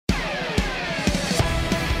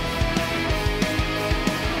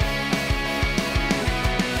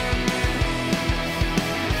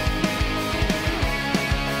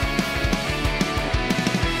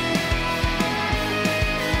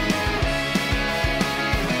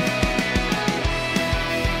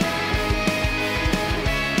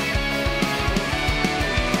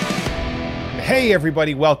Hey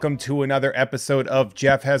everybody, welcome to another episode of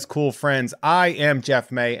Jeff Has Cool Friends. I am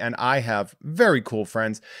Jeff May and I have very cool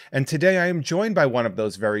friends. And today I am joined by one of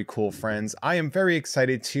those very cool friends. I am very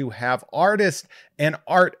excited to have artist and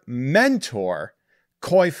art mentor,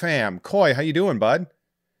 Khoi Pham. Khoi, how you doing, bud?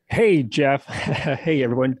 Hey, Jeff. Hey,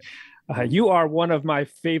 everyone. You are one of my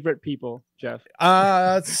favorite people, Jeff.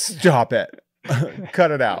 Stop it. Cut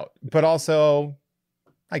it out. But also,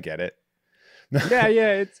 I get it. Yeah,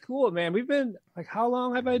 it's cool, man. We've been like, how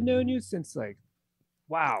long have I known you? Since like,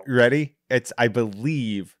 wow. Ready? It's, I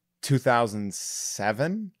believe,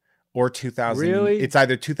 2007 or 2000. Really? It's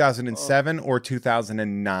either Oh, 2007 or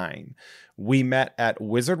 2009. We met at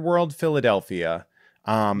Wizard World Philadelphia.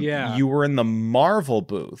 yeah. You were in the Marvel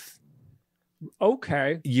booth.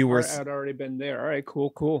 Okay. You All were right, I'd already been there. All right,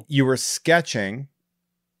 cool. you were sketching,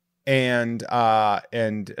 and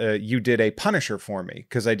you did a Punisher for me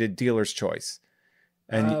because I did Dealer's Choice,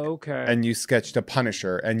 and Okay. and you sketched a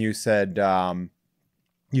Punisher, and you said to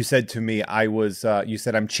me, you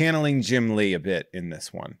said, I'm channeling Jim Lee a bit in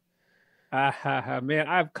this one. Man,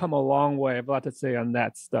 I've come a long way. I have a lot to say on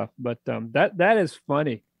that stuff, but that is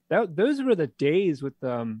funny. Those were the days with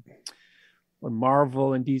when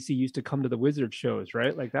Marvel and DC used to come to the Wizard shows,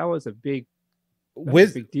 right? Like that was a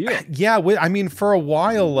With big deal. Yeah, I mean, for a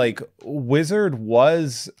while, like Wizard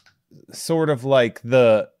was sort of like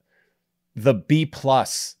the B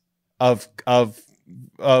plus of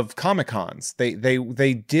Comic Cons. They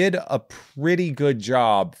did a pretty good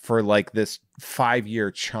job for like this 5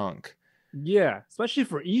 year chunk. Yeah, especially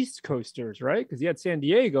for East Coasters, right? Because you had San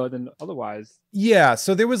Diego, then otherwise, Yeah,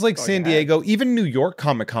 so there was like that's all you San had. Diego, even New York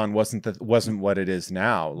Comic Con wasn't what it is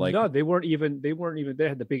now. Like, No, they weren't even. They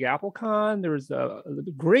had the Big Apple Con. There was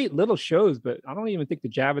great little shows, but I don't even think the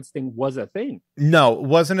Javits thing was a thing. no, it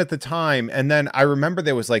wasn't at the time. And then I remember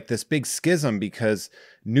there was like this big schism because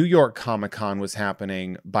New York Comic Con was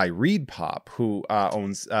happening by Reed Pop, who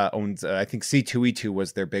owns I think C2E2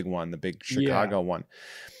 was their big one, the big Yeah. Chicago one.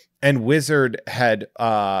 And Wizard had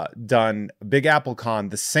done Big Apple Con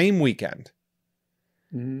the same weekend.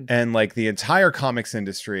 Mhm. And like the entire comics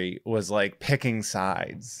industry was like picking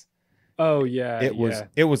sides. Oh yeah, yeah,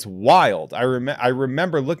 It was wild. I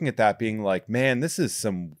remember looking at that being like, man, this is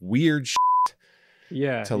some weird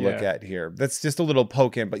yeah, to look yeah. at here. That's just a little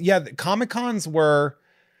poke in. But yeah, the Comic Cons were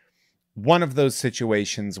one of those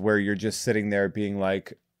situations where you're just sitting there being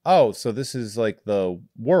like, oh, so this is like the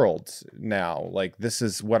world now. Like, this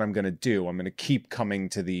is what I'm going to do. I'm going to keep coming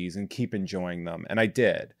to these and keep enjoying them. And I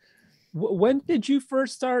did. When did you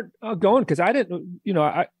first start going? Because I didn't,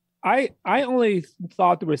 I only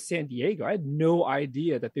thought there was San Diego. I had no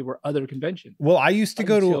idea that there were other conventions Well,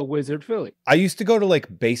 until Wizard Philly. I used to go to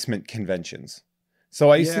like basement conventions. So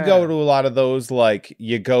I used to go Yeah, to a lot of those, like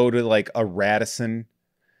you go to like a Radisson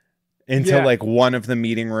into yeah. like one of the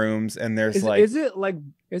meeting rooms and there's Is like is it like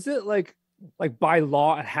is it like by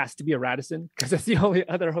law it has to be a Radisson? Because that's the only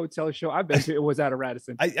other hotel show I've been to. It was at a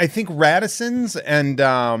Radisson. I think Radissons and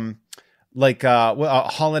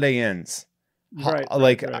Holiday Inns.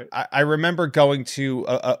 Like Right. I remember going to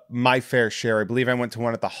my fair share. I believe I went to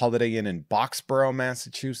one at the Holiday Inn in Boxborough,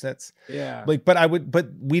 Massachusetts. Yeah, Like, but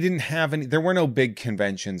we didn't have any. There were no big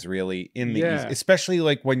conventions really in the East, yeah, especially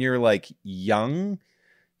like when you're like young.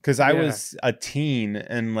 Because I yeah, was a teen,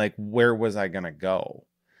 and like, where was I gonna go?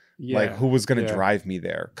 Like, yeah, who was gonna yeah, drive me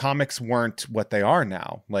there? Comics weren't what they are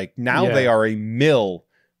now. Like now they yeah, are a mill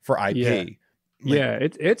for yeah, IP. Like, yeah.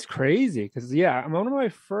 It's crazy because yeah, I'm one of my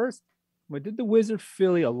first. I did the Wizard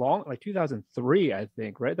Philly along like 2003, I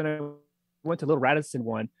think. Right then I went to Little Radisson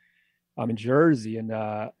one, in Jersey, and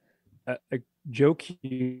like Joe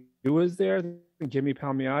Q was there. I think Jimmy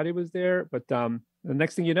Palmiotti was there. But the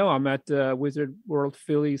next thing you know, I'm at Wizard World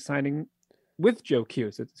Philly signing with Joe Q.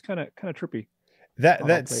 So it's kind of trippy how it all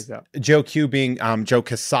that's plays out. Joe Q being Joe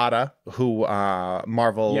Quesada, who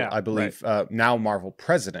Marvel, Yeah, I right. believe, now Marvel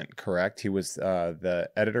president, correct? He was the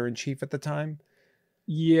editor in chief at the time.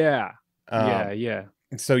 Yeah, Um, yeah.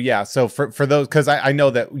 so yeah, so for those, because I know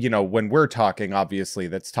that, you know, when we're talking, obviously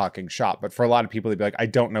that's talking shop, but for a lot of people they'd be like, I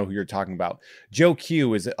don't know who you're talking about. Joe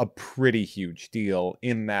Q is a pretty huge deal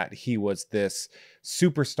in that he was this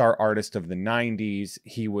superstar artist of the 90s.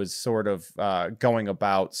 He was sort of going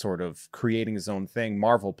about sort of creating his own thing.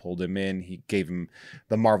 Marvel pulled him in. He gave him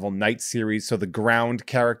the Marvel Knight series, so the ground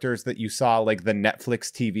characters that you saw, like the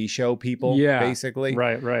Netflix TV show people, Yeah, basically.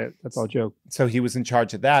 right. That's all Joe. So he was in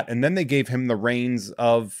charge of that, and then they gave him the reins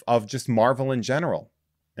of just Marvel in general,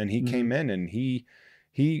 and he Hmm. came in and he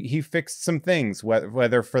fixed some things,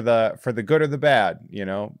 whether for the good or the bad. You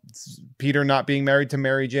know, Peter not being married to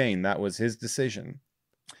Mary Jane, that was his decision.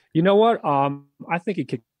 You know what? I think he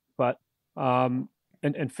kicked butt.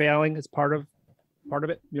 And failing is part of it. You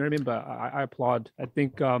know what I mean? But I applaud. I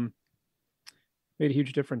think made a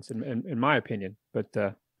huge difference in my opinion.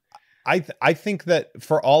 But I think that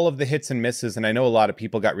for all of the hits and misses, and I know a lot of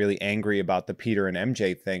people got really angry about the Peter and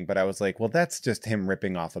MJ thing, but I was like, well, that's just him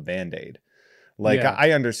ripping off a Band-Aid. Like, yeah,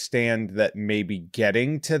 I understand that maybe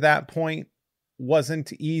getting to that point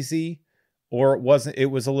wasn't easy, or it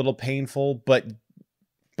was a little painful, but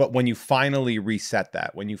when you finally reset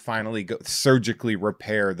that, when you finally go surgically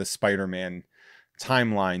repair the Spider-Man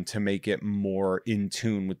timeline to make it more in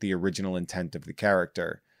tune with the original intent of the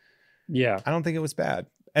character, yeah, I don't think it was bad.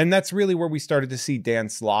 And that's really where we started to see Dan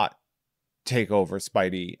Slott take over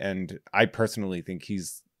Spidey. And I personally think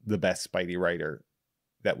he's the best Spidey writer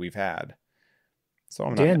that we've had. So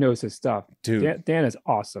I'm Dan not, knows his stuff. dude. Dan is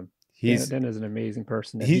awesome. He's Dan is an amazing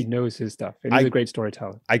person, and he knows his stuff, and he's a great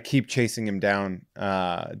storyteller. I keep chasing him down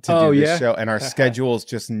to Oh do this yeah, show, and our schedules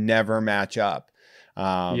just never match up.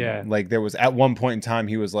 yeah, Like there was at one point in time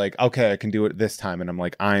he was like, okay, I can do it this time, and I'm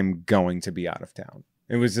like, I'm going to be out of town.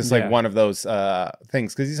 It was just like yeah, one of those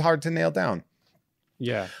things because he's hard to nail down.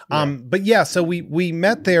 yeah, yeah. But yeah, so we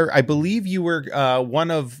met there. I believe you were one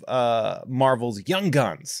of Marvel's Young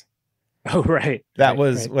Guns. Oh right, That right,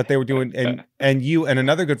 was right. what they were doing, and you and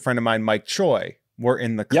another good friend of mine, Mike Choi, were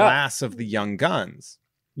in the Yeah, class of the Young Guns.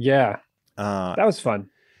 yeah, Uh, that was fun.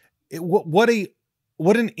 what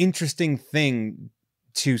an interesting thing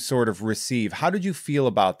to sort of receive. How did you feel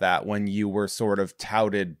about that when you were sort of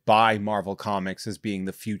touted by Marvel Comics as being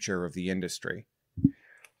the future of the industry?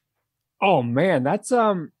 Oh man, that's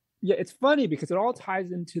yeah, it's funny because it all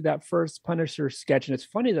ties into that first Punisher sketch. And it's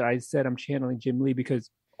funny that I said I'm channeling Jim Lee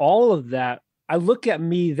because all of that, I look at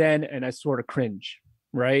me then and I sort of cringe,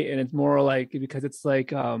 right? And it's more like because it's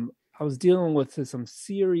like I was dealing with some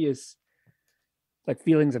serious like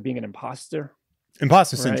feelings of being an imposter,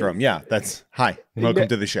 Imposter right? syndrome. Yeah, that's hi. Welcome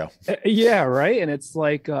to the show. Yeah, right. And it's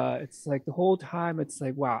like the whole time it's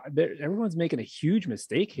like, wow, everyone's making a huge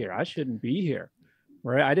mistake here. I shouldn't be here.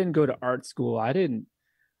 Right. I didn't go to art school.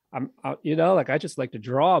 You know, like I just like to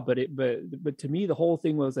draw, but to me, the whole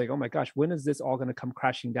thing was like, oh my gosh, when is this all going to come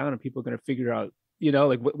crashing down and people are going to figure out, you know,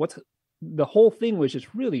 like what's the whole thing was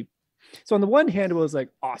just really, so on the one hand, it was like,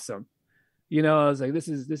 awesome. You know, I was like, this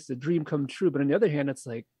is a dream come true. But on the other hand, it's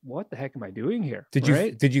like, what the heck am I doing here? Did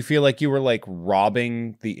you feel like you were like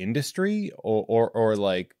robbing the industry or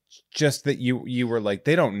like just that you were like,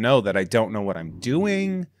 they don't know that I don't know what I'm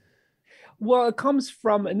doing? Well, it comes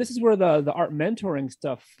from, and this is where the art mentoring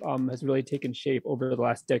stuff has really taken shape over the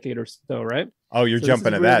last decade or so, right? Oh, you're So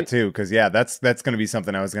jumping to that too, because yeah, that's going to be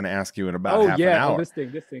something I was going to ask you in about half an hour. Oh, this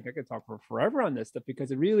thing, I could talk for forever on this stuff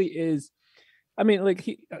because it really is. I mean, like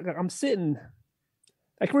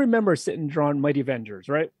I can remember sitting drawing Mighty Avengers,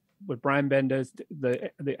 right, with Brian Bendis,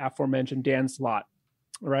 the aforementioned Dan Slott,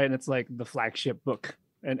 right, and it's like the flagship book,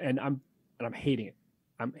 and I'm hating it.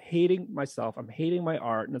 I'm hating myself. I'm hating my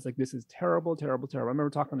art. And it's like, this is terrible, terrible, terrible. I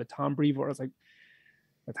remember talking to Tom Brevoort. I was like,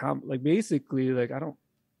 Tom, like basically, like, I don't,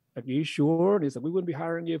 like, are you sure? And he's like, we wouldn't be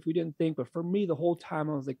hiring you if we didn't think. But for me, the whole time,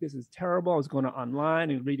 I was like, this is terrible. I was going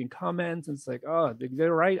online and reading comments. And it's like, oh,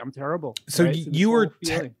 they're right. I'm terrible. So right? you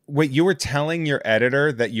were telling your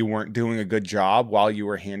editor that you weren't doing a good job while you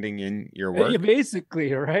were handing in your work? Yeah,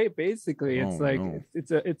 basically, right? Basically, it's like, no.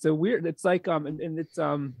 it's a weird, it's like, and it's,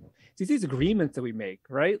 it's these agreements that we make,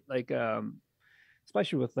 right? Like,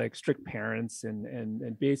 especially with like strict parents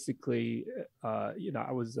and basically, you know,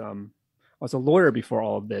 I was a lawyer before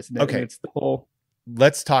all of this. And okay, and it's the whole.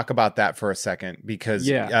 Let's talk about that for a second because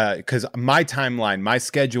my timeline, my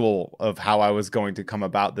schedule of how I was going to come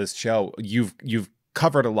about this show, you've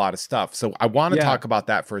covered a lot of stuff. So I want to talk about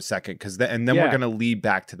that for a second because and then we're going to lead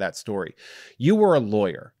back to that story. You were a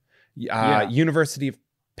lawyer, University of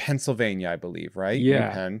Pennsylvania, I believe, right?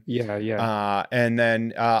 Yeah. UPenn. Yeah. And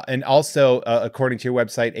then, and also, according to your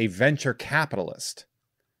website, a venture capitalist.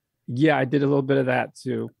 Yeah, I did a little bit of that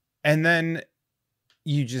too. And then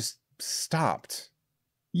you just stopped.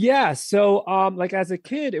 Yeah. So, like as a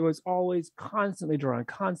kid, it was always constantly drawing,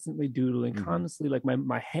 constantly doodling, constantly like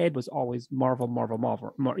my head was always Marvel. You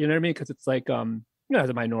know what I mean? Because it's like, you know, as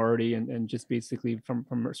a minority and just basically from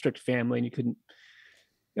a strict family, and you couldn't.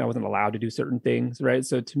 I wasn't allowed to do certain things, right?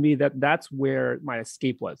 So to me, that's where my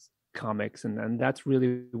escape was, comics, and that's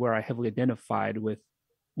really where I heavily identified with,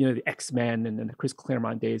 you know, the X-Men and the Chris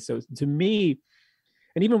Claremont days. So to me,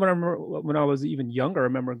 and even when I was even younger, I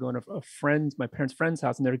remember going to my parents' friend's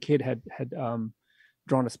house, and their kid had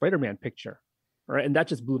drawn a Spider-Man picture, right? And that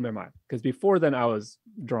just blew my mind because before then I was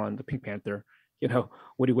drawing the Pink Panther, you know,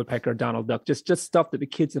 Woody Woodpecker, Donald Duck, just stuff that the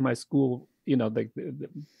kids in my school, you know,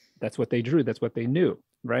 that's what they drew, that's what they knew.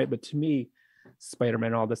 Right. But to me, Spider-Man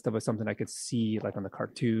and all this stuff was something I could see like on the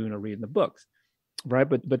cartoon or read in the books, right?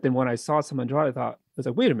 But then when I saw someone draw it, I thought, I was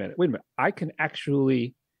like, wait a minute, I can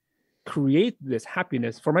actually create this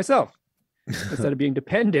happiness for myself instead of being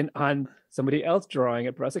dependent on somebody else drawing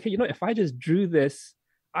it. But I was like, hey, if I just drew this,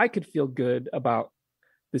 I could feel good about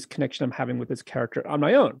this connection I'm having with this character on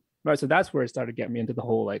my own, right? So that's where it started getting me into the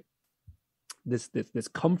whole like this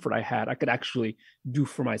comfort I had, I could actually do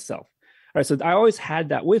for myself. All right, so I always had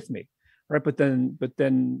that with me, right? But then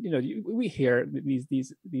we hear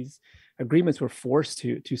these agreements we're forced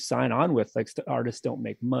to sign on with, like artists don't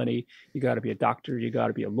make money, you got to be a doctor, you got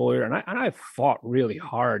to be a lawyer, and I fought really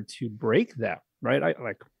hard to break that, right?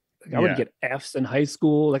 I would get F's in high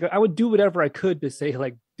school. Like I would do whatever I could to say,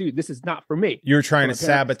 like, dude, this is not for me. You're trying to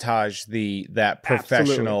sabotage that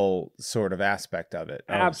professional sort of aspect of it.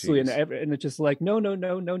 Absolutely. And it's just like, no.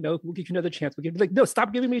 We'll give you another chance. We'll give you like, no,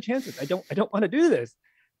 stop giving me chances. I don't want to do this.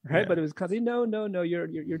 Right. Yeah. But it was constantly, no,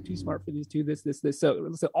 you're too smart for these two, this.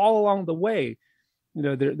 So all along the way,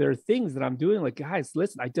 there are things that I'm doing like, guys,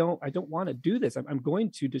 listen, I don't want to do this. I'm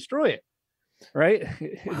going to destroy it. Right.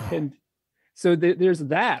 Wow. And so there's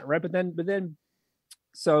that, right? But then,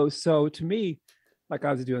 so to me, like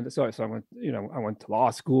I was doing this, so I went to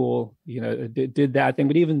law school, did that thing.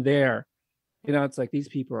 But even there, it's like these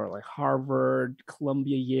people are like Harvard,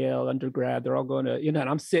 Columbia, Yale, undergrad. They're all going to, and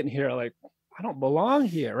I'm sitting here like, I don't belong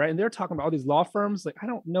here, right? And they're talking about all these law firms. Like, I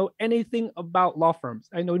don't know anything about law firms.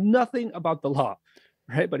 I know nothing about the law,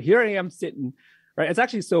 right? But here I am sitting, right? It's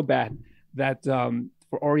actually so bad that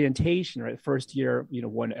for orientation, right? First year,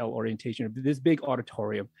 1L orientation, this big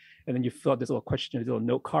auditorium, and then you fill out this little question, these little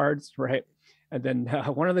note cards, right? And then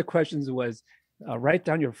one of the questions was, write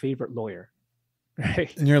down your favorite lawyer,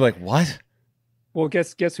 right? And you're like, what? Well,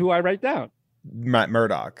 guess who I write down? Matt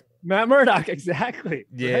Murdock. Matt Murdock, exactly.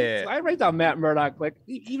 Yeah. Right? So I write down Matt Murdock, like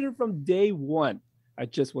even from day one, I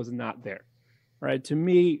just was not there. Right. To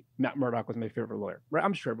me, Matt Murdock was my favorite lawyer. Right.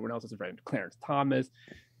 I'm sure everyone else is right. Clarence Thomas,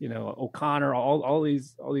 O'Connor, all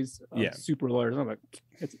these super lawyers. I'm like,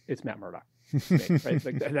 it's Matt Murdock. Right.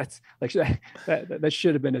 Like that's like that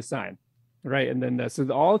should have been a sign. Right. And then so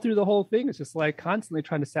all through the whole thing, it's just like constantly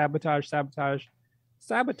trying to sabotage.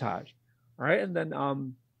 Right. And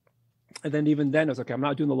then even then I was like, okay, I'm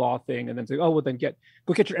not doing the law thing. And then it's like, oh, well then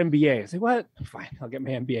go get your MBA. I say, what? Fine, I'll get my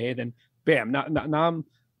MBA. And then bam, now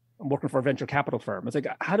I'm working for a venture capital firm. It's like,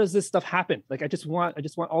 how does this stuff happen? Like, I just want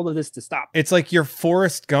all of this to stop. It's like you're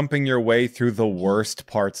Forrest Gumping your way through the worst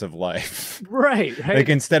parts of life. Right. Like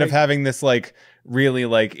instead of having this like really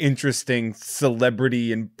like interesting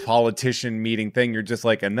celebrity and politician meeting thing, you're just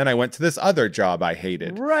like, and then I went to this other job I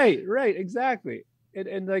hated. Right. Exactly.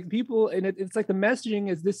 And like people, and it's like the messaging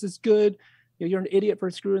is, this is good. You're an idiot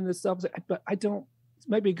for screwing this up. But I don't, it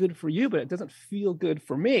might be good for you, but it doesn't feel good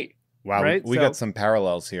for me. Wow, right? we got some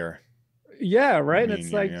parallels here. Yeah, right. And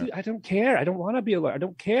it's like, dude, I don't care. I don't want to be a lawyer. I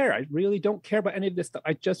don't care. I really don't care about any of this stuff.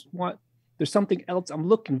 I just want, there's something else I'm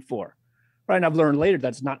looking for. Right. And I've learned later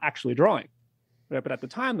that's not actually drawing. Right? But at the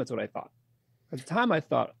time, that's what I thought. At the time, I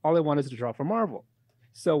thought all I wanted is to draw for Marvel.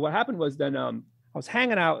 So what happened was then I was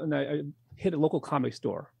hanging out and I hit a local comic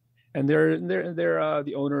store. And they're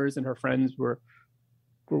the owners and her friends were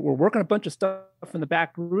working a bunch of stuff in the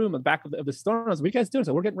back room, in the back of the store. I was like, what are you guys doing?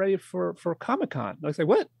 So we're getting ready for Comic-Con. I was like,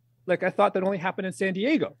 what? Like, I thought that only happened in San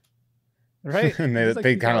Diego. Right. And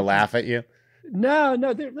they kind of laugh at you. No,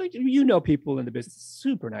 they're like, people in the business,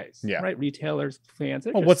 super nice. Yeah. Right. Retailers, fans.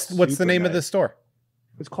 Oh, what's the name of the store?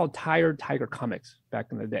 It's called Tired Tiger Comics back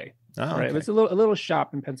in the day. Oh, right. Okay. It's a little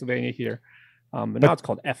shop in Pennsylvania here. But now it's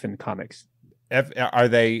called Effin Comics. Are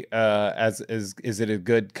they is it a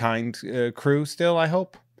good kind crew still, I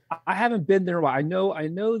hope? I haven't been there in a while. I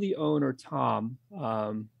know the owner, Tom.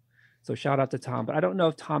 So shout out to Tom, but I don't know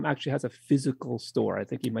if Tom actually has a physical store. I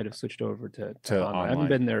think he might have switched over to online. I haven't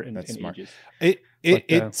been there in ages.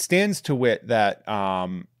 It stands to wit that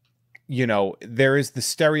there is the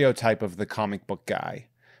stereotype of the comic book guy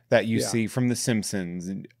that you see from The Simpsons,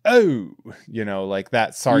 and like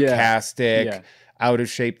that sarcastic, out of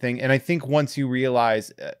shape thing. And I think once you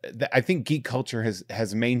realize that, I think geek culture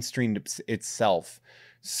has mainstreamed itself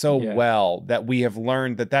so well that we have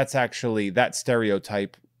learned that that's actually, that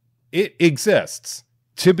stereotype, it exists,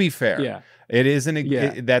 to be fair. It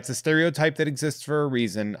isn't. That's a stereotype that exists for a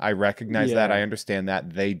reason. I recognize that. I understand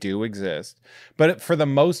that they do exist, but for the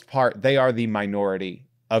most part, they are the minority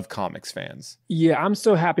of comics fans. Yeah, I'm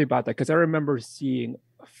so happy about that, because I remember seeing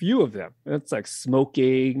a few of them. And it's like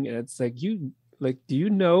smoking, and it's like, do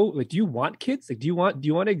you want kids? Like, do you want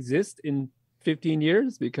to exist in 15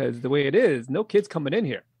 years? Because the way it is, no kids coming in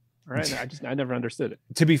here. right? I never understood it.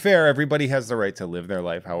 To be fair, everybody has the right to live their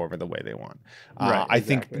life however the way they want. Right, I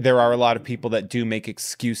think exactly. there are a lot of people that do make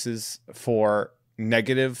excuses for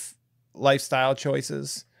negative lifestyle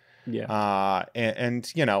choices. Yeah.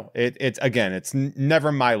 And you know, it's again, it's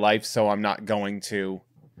never my life, so I'm not going to,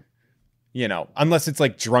 you know, unless it's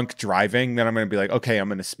like drunk driving, then I'm going to be like, okay, I'm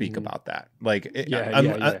going to speak about that. Like,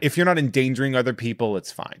 Yeah. if you're not endangering other people,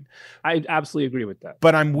 it's fine. I absolutely agree with that.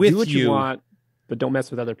 But I'm with Do what you. you want, but don't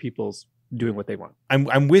mess with other people's doing what they want.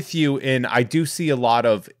 I'm with you in, I do see a lot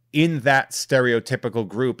of, in that stereotypical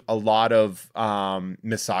group, a lot of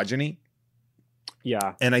misogyny.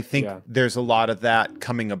 Yeah. And I think there's a lot of that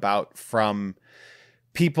coming about from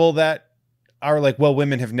people that are like, well,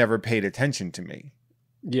 women have never paid attention to me.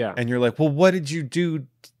 Yeah. And you're like, well, what did you do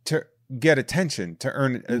to get attention, to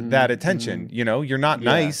earn that attention? You know, you're not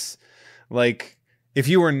nice. Like, if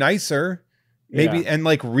you were nicer, maybe, and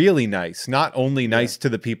like really nice, not only nice to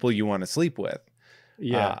the people you want to sleep with.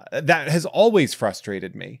 That has always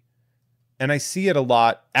frustrated me. And I see it a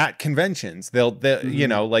lot at conventions. They'll you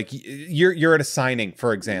know, like you're at a signing,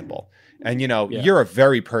 for example, and you know, you're a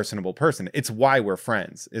very personable person. It's why we're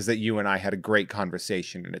friends, is that you and I had a great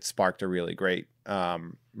conversation and it sparked a really great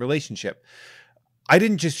relationship. I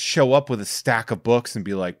didn't just show up with a stack of books and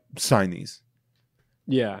be like, sign these.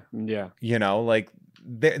 Yeah. You know, like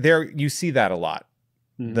there you see that a lot.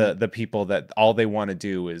 The people that all they want to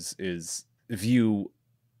do is view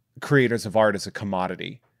creators of art as a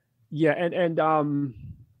commodity. Yeah, and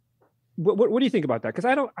what do you think about that? Because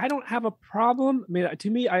I don't have a problem. I mean, to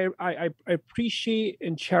me, I appreciate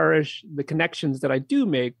and cherish the connections that I do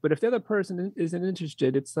make. But if the other person isn't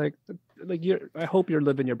interested, it's like I hope you're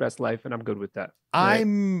living your best life, and I'm good with that. Right?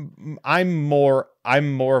 I'm more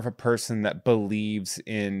of a person that believes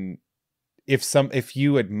in, if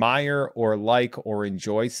you admire or like or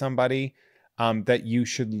enjoy somebody, that you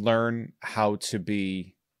should learn how to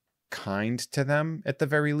be kind to them at the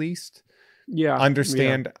very least.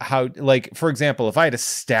 Understand how, like, for example, if I had a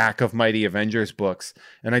stack of Mighty Avengers books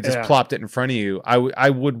and I just plopped it in front of you, I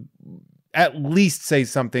would at least say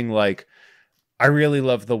something like, I really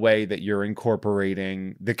love the way that you're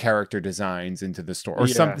incorporating the character designs into the story,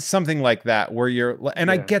 or something like that, where you're, and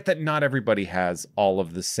I get that not everybody has all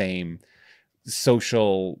of the same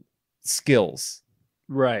social skills.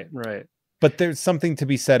 Right. But there's something to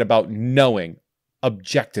be said about knowing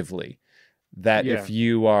objectively that if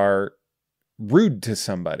you are rude to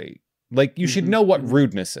somebody, like, you should know what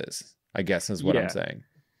rudeness is, I guess, is what I'm saying.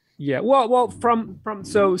 Well, from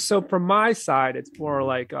my side, it's more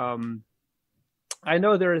like, I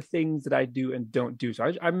know there are things that I do and don't do,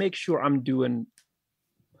 so I make sure I'm doing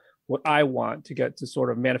what I want to get to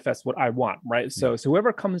sort of manifest what I want, right? So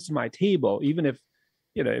whoever comes to my table, even if,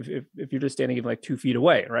 you know, if you're just standing even like 2 feet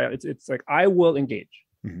away, right, it's like, I will engage.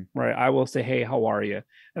 Right. I will say, hey, how are you?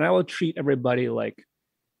 And I will treat everybody like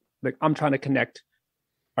I'm trying to connect.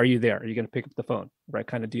 Are you there? Are you going to pick up the phone? Right.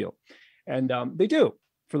 Kind of deal. And they do.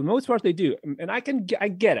 For the most part, they do. And I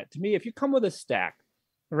get it. To me, if you come with a stack,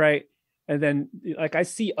 right, and then like I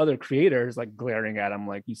see other creators like glaring at them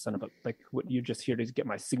like, you son of a, like, what, you're just here to get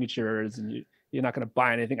my signatures and you're not going to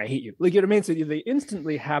buy anything. I hate you. Like, you know what I mean? So they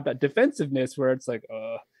instantly have that defensiveness where it's like,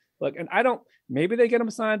 and I don't, maybe they get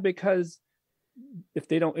them signed because if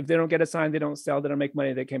they don't get a sign, they don't sell, they don't make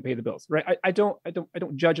money, they can't pay the bills, right? I don't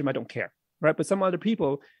judge them, I don't care, right? But some other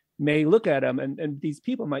people may look at them and these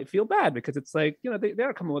people might feel bad because it's like, you know,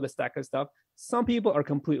 they're coming with a stack of stuff. Some people are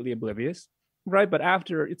completely oblivious, right? But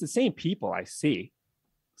after, it's the same people I see,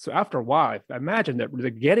 so after a while, I imagine that they're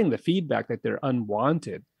getting the feedback that they're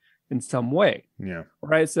unwanted in some way,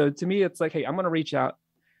 right? So to me, it's like, hey, I'm going to reach out,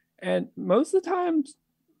 and most of the times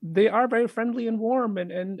they are very friendly and warm,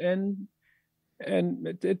 and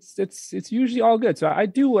it's usually all good. So I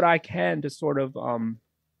do what I can to sort of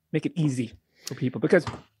make it easy for people, because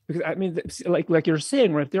I mean, like you're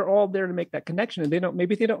saying, where if they're all there to make that connection and they don't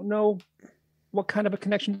know what kind of a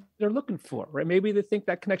connection they're looking for, right? Maybe they think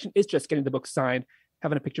that connection is just getting the book signed,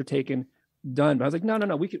 having a picture taken, done. But I was like, no,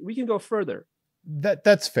 we can go further.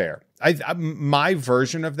 That's fair. My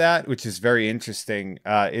version of that, which is very interesting,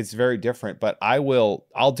 it's very different, but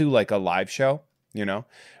I'll do like a live show, you know,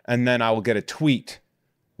 and then I will get a tweet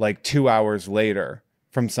like 2 hours later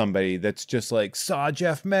from somebody that's just like, saw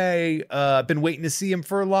Jeff May, been waiting to see him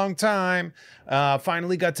for a long time,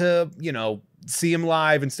 finally got to, you know, see him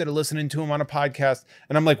live instead of listening to him on a podcast.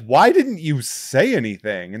 And I'm like, why didn't you say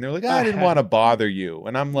anything? And they're like, I didn't want to bother you.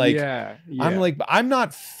 And I'm like, I'm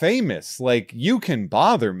not famous. Like, you can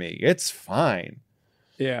bother me, it's fine.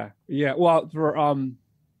 Well, for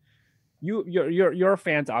Your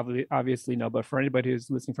fans obviously know, but for anybody who's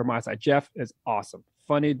listening from my side, Jeff is awesome,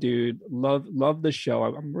 funny dude. Love the show.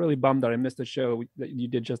 I'm really bummed that I missed the show that you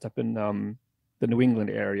did just up in the New England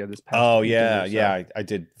area this past Oh weekend yeah, or so. yeah. I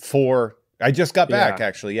did 4. I just got back Yeah,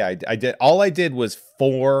 actually. Yeah, I did. All I did was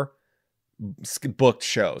 4 booked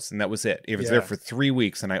shows, and that was it. It was there yeah, for 3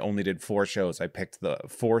 weeks, and I only did 4 shows. I picked the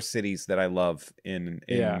 4 cities that I love yeah,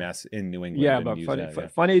 in New England, yeah. and But used that. Yeah.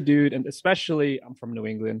 funny dude, and especially I'm from New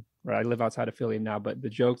England, right? I live outside of Philly now, but the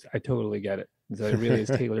jokes I totally get it. So it really is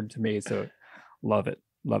tailored to me. So love it,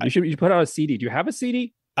 love it. You should put out a CD. Do you have a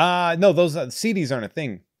CD? No, those CDs aren't a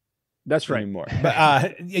thing That's right. anymore. But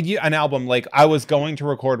an album, like I was going to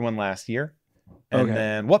record one last year, and Okay.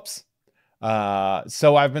 then whoops.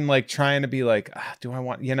 So I've been like trying to be like, do I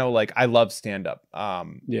want, like I love stand up.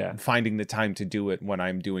 Yeah. Finding the time to do it when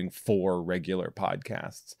I'm doing 4 regular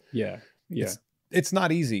podcasts. Yeah. Yeah. It's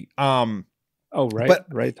not easy. Oh, right. But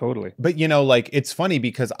Right. Totally. But like it's funny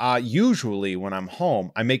because usually when I'm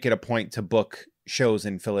home, I make it a point to book shows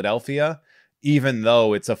in Philadelphia, even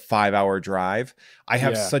though it's a 5-hour drive. I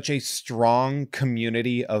have Yeah. such a strong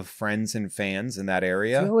community of friends and fans in that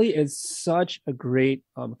area. Philly is such a great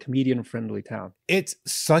comedian friendly town. It's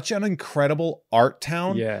such an incredible art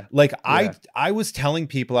town. Yeah. Like Yeah. I was telling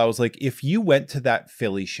people, I was like, if you went to that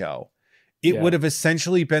Philly show, it Yeah. would have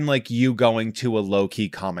essentially been like you going to a low-key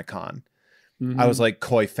Comic-Con. I was Mhm. like,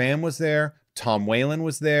 Khoi Pham was there, Tom Whalen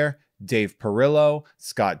was there, Dave Perillo,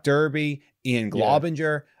 Scott Derby, Ian Yeah.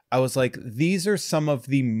 Globinger. I was like, these are some of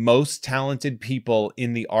the most talented people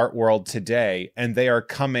in the art world today, and they are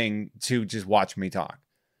coming to just watch me talk.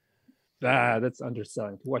 That's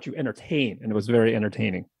underselling. To watch you entertain, and it was very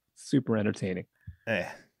entertaining. Super entertaining.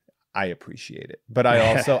 I appreciate it, but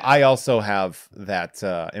I also have that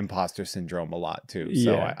imposter syndrome a lot too.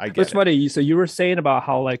 So Yeah. I get It's it. funny. So you were saying about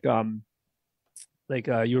how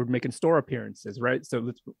you were making store appearances, right?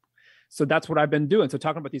 So that's what I've been doing. So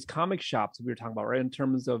talking about these comic shops we were talking about, right? In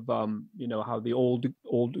terms of how the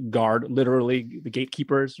old guard, literally the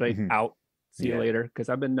gatekeepers, right? Mhm. Out. See you Yeah. later. Because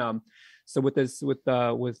I've been so with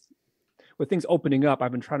things opening up,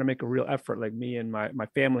 I've been trying to make a real effort. Like me and my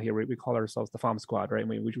family here, we call ourselves the Pham Squad, right?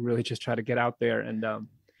 We really just try to get out there and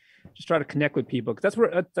just try to connect with people. Because that's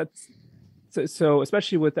where that's so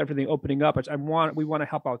especially with everything opening up, we want to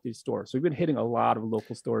help out these stores. So we've been hitting a lot of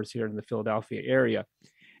local stores here in the Philadelphia area,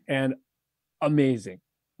 and amazing,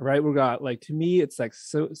 right? We got like, to me, it's like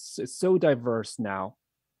it's so diverse now,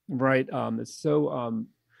 right? It's so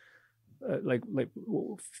like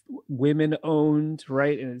women owned,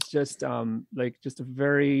 right? And it's just like just a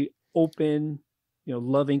very open,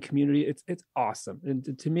 loving community. It's awesome,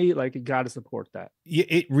 and to me, like, you got to support that.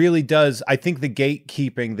 It really does. I think the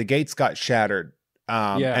gates got shattered.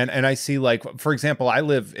 Yeah. And I see, like, for example, I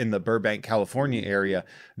live in the Burbank, California area.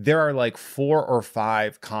 There are like 4 or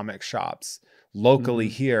 5 comic shops locally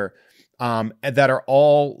Mhm. here, and that are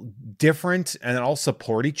all different and all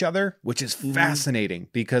support each other, which is Mhm. fascinating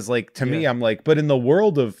because, like, to me, Yeah. I'm like, but in the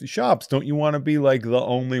world of shops, don't you want to be like the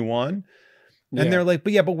only one? And Yeah. they're like,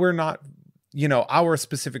 but yeah, but we're not, our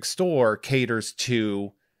specific store caters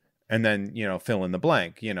to, and then, fill in the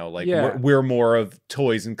blank, like Yeah. we're more of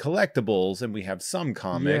toys and collectibles, and we have some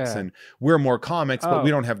comics, Yeah. and we're more comics, but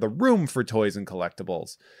we Oh, don't have the room for toys and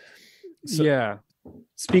collectibles. So yeah.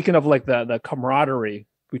 Speaking of like the camaraderie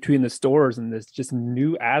between the stores and this just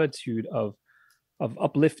new attitude of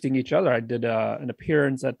uplifting each other. I did an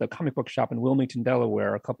appearance at the comic book shop in Wilmington,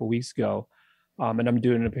 Delaware, a couple weeks ago, and I'm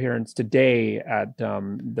doing an appearance today at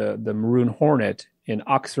the Maroon Hornet in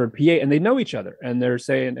Oxford, PA, and they know each other, and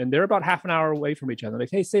they're about half an hour away from each other.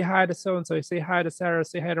 Like, hey, say hi to so and so, say hi to Sarah,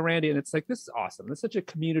 say hi to Randy, and it's like, this is awesome. It's such a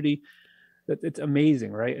community that it's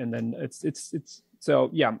amazing, right? And then it's so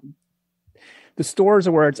yeah, the stores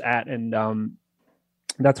are where it's at, and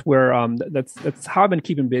that's where that's how I've been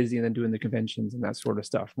keeping busy, and then doing the conventions and that sort of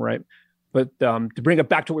stuff, right? But to bring it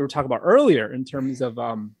back to what we were talking about earlier in terms of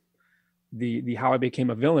the how I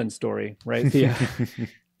became a villain story, right?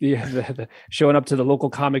 The showing up to the local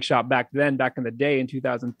comic shop back in the day in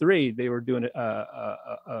 2003, they were doing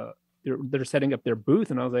they're setting up their booth,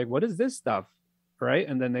 and I was like, what is this stuff? Right.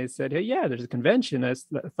 And then they said, hey, yeah, there's a convention. I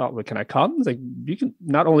thought, well, can I come? It's like, you can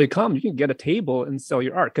not only come, you can get a table and sell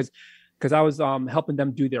your art. Because I was helping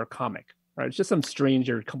them do their comic. Right. It's just some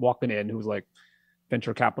stranger walking in who was like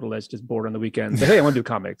venture capitalist, just bored on the weekends. Say, hey, I want to do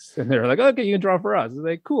comics. And they're like, okay, you can draw for us. It's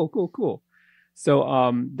like, cool.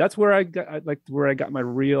 So that's where I got my got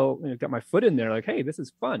my foot in there. Like, hey, this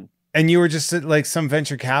is fun. And you were just like some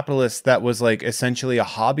venture capitalist that was like essentially a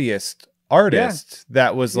hobbyist artist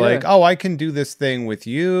that was like, oh, I can do this thing with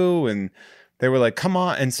you, and They were like, come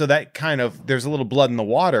on. And so that kind of, there's a little blood in the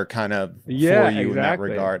water kind of Yeah, for you in that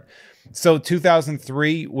exactly. regard. So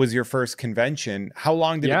 2003 was your first convention. How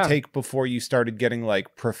long did it take before you started getting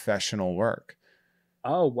like professional work?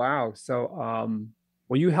 Oh, wow. So,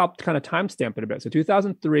 well, you helped kind of timestamp it a bit. So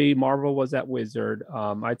 2003, Marvel was at Wizard.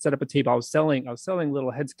 I'd set up a table. I was selling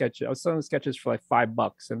little head sketches. I was selling sketches for like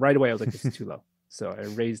 $5. And right away I was like, this is too low. So I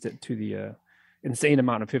raised it to the insane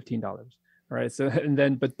amount of $15. All right. So, and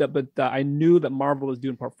then, I knew that Marvel was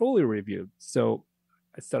doing portfolio review. So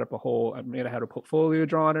I set up I had a portfolio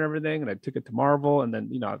drawn and everything, and I took it to Marvel, and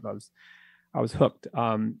then, I was hooked.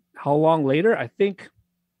 How long later? I think,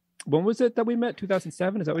 when was it that we met?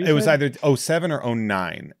 2007? Is that what you said? It was either 07 or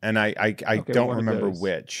 09, and I okay, don't remember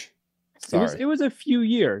which. Sorry. It was a few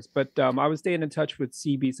years, but I was staying in touch with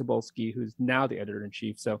CB Cebulski, who's now the editor in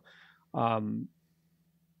chief. So, but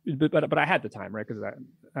I had the time, right? Because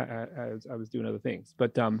I was doing other things.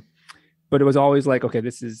 But it was always like, okay,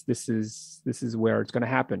 this is where it's going to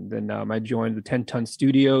happen. Then I joined the 10 Ton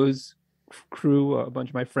Studios crew, a bunch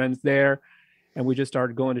of my friends there, and we just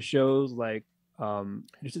started going to shows like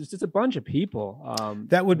just a bunch of people.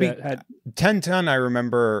 That would be 10 Ton. I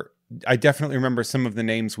definitely remember some of the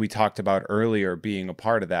names we talked about earlier being a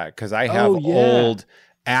part of that, because I have old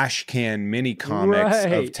ash can mini comics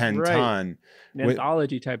of 10 Ton. An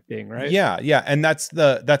anthology type thing, right? Yeah. And that's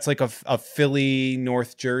like a Philly,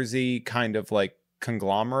 North Jersey kind of like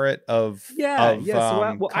conglomerate of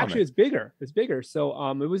So actually it's bigger.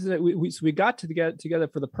 So it was we got together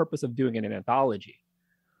for the purpose of doing an anthology,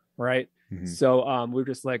 right? Mm-hmm. So we were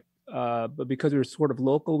just like but because we were sort of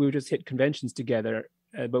local, we would just hit conventions together,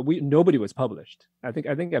 but nobody was published. I think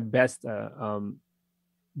at best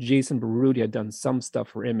Jason Baruti had done some stuff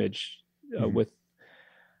for Image with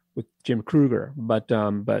Jim Kruger, but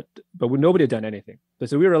nobody had done anything.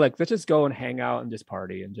 So we were like, let's just go and hang out and just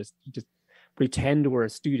party and just pretend we're a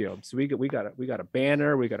studio. So we got a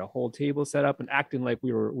banner, we got a whole table set up, and acting like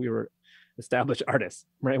we were established artists,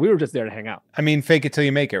 right? We were just there to hang out. I mean, fake it till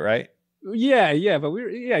you make it, right? Yeah, but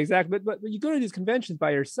exactly. But you go to these conventions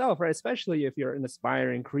by yourself, right? Especially if you're an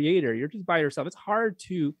aspiring creator, you're just by yourself. It's hard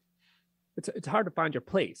to find your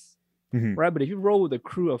place, right? But if you roll with a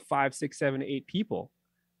crew of 5, 6, 7, 8 people,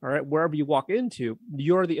 all right, wherever you walk into,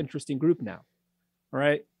 you're the interesting group now, all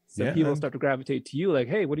right? So people start to gravitate to you, like,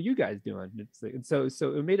 hey, what are you guys doing? And so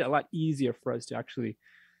it made it a lot easier for us to actually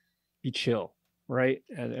be chill, right?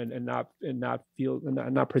 And not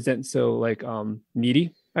present so like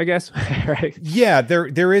needy, I guess. Right? Yeah,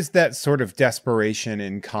 there is that sort of desperation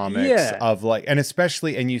in comics of like, and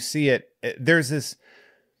especially, and you see it, there's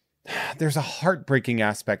a heartbreaking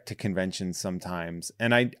aspect to conventions sometimes,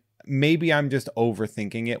 and maybe I'm just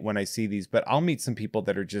overthinking it when I see these, but I'll meet some people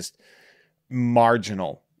that are just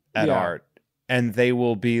marginal at art, and they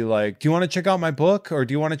will be like, do you want to check out my book, or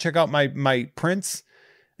do you want to check out my prints?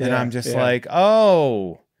 And I'm just like,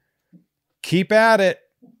 oh, keep at it.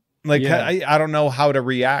 Like, I don't know how to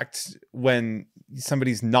react when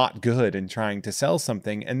somebody's not good and trying to sell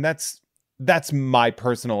something. And that's my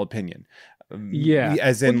personal opinion.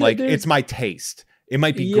 As in, like, it's my taste. It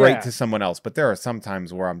might be great to someone else, but there are some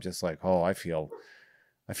times where I'm just like, oh, I feel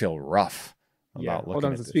rough about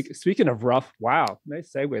looking at this. Speaking of rough, wow, nice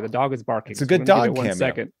segue. The dog is barking. It's a good dog cameo. 1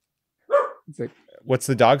 second. It's like, what's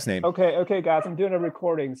the dog's name? Okay, guys, I'm doing a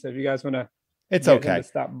recording, so if you guys want to, it's okay. To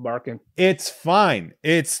stop barking. It's fine.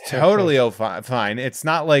 It's totally fine. It's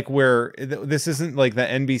not like this isn't like the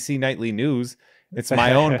NBC Nightly News. It's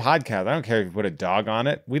my own podcast. I don't care if you put a dog on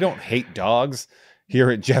it. We don't hate dogs here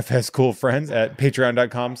at Jeff Has Cool Friends at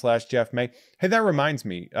patreon.com/JeffMay. Hey, that reminds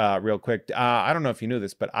me real quick. I don't know if you knew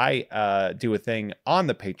this, but I do a thing on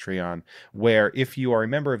the Patreon where if you are a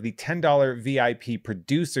member of the $10 VIP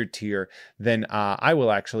producer tier, then I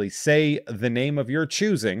will actually say the name of your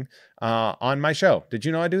choosing on my show. Did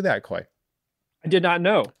you know I do that, Khoi? I did not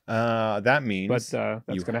know. That means that's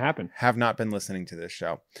going to happen. Have not been listening to this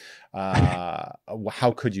show.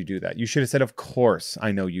 How could you do that? You should have said, of course,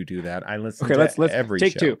 I know you do that. I listen to let's every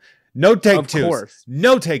take show. Two. No take twos. Course.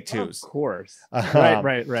 No take twos. Of course.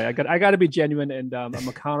 Right. I got to be genuine, and I'm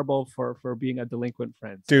accountable for being a delinquent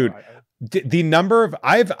friend. So dude, the number of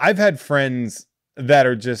I've had friends that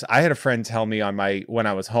are just. I had a friend tell me when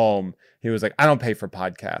I was home, he was like, I don't pay for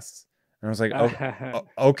podcasts, and I was like,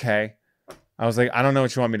 okay. I was like, I don't know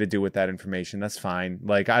what you want me to do with that information. That's fine.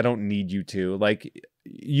 Like, I don't need you to. Like,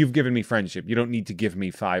 you've given me friendship. You don't need to give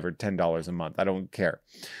me $5 or $10 a month. I don't care.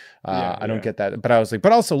 I don't get that. But I was like,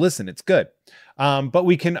 but also listen, it's good. But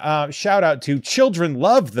we can shout out to Children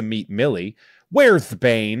Love the Meat Millie, Where's the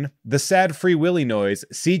Bane, The Sad Free Willy Noise,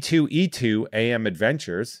 C2E2 AM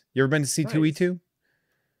Adventures. You ever been to C2E2?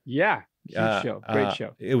 Yeah. Huge show. Great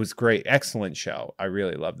show. It was great. Excellent show. I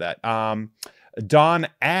really love that. Don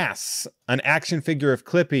Ass, an action figure of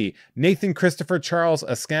Clippy. Nathan Christopher Charles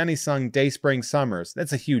Ascani sung Day Spring Summers.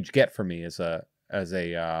 That's a huge get for me as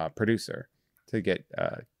a producer to get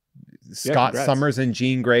Scott Summers and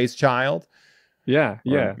Jean Grey's child. Yeah,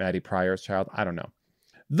 or Maddie Pryor's child. I don't know.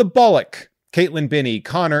 The Bullock, Caitlin Binney,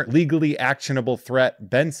 Connor, legally actionable threat,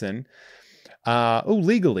 Benson.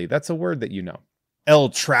 Legally, that's a word that you know. El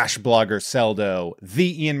Trash Blogger Seldo,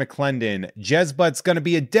 The Ian McClendon, Jezbut's gonna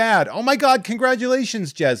be a dad. Oh my God,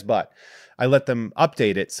 congratulations, Jezbut. I let them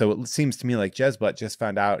update it, so it seems to me like Jezbut just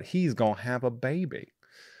found out he's gonna have a baby.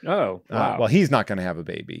 Oh, wow. Well, he's not gonna have a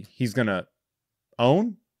baby. He's gonna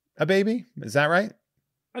own a baby. Is that right?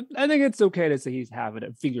 I think it's okay to say he's having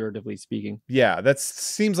it, figuratively speaking. Yeah, that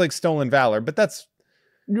seems like stolen valor, but that's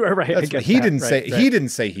right. He didn't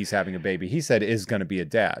say he's having a baby. He said is going to be a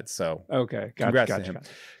dad. So okay, congrats to him.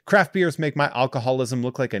 Craft beers make my alcoholism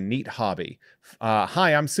look like a neat hobby.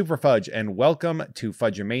 Hi, I'm Super Fudge, and welcome to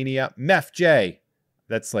Fudgemania. Meth J,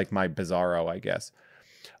 that's like my Bizarro, I guess.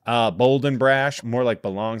 Bold and brash, more like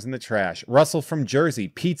belongs in the trash. Russell from Jersey,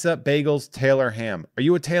 pizza, bagels, Taylor ham. Are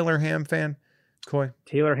you a Taylor ham fan, Khoi?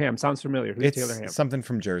 Taylor ham sounds familiar. Who's Taylor ham? Something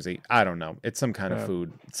from Jersey. I don't know. It's some kind of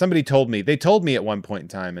food. Somebody told me. They told me at one point in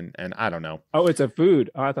time, and I don't know. Oh, it's a food.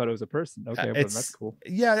 Oh, I thought it was a person. Okay, well, that's cool.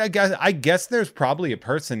 Yeah, I guess there's probably a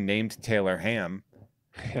person named Taylor Ham.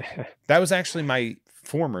 That was actually my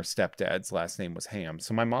former stepdad's last name was Ham,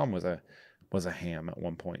 so my mom was a ham at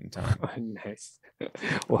one point in time. Nice.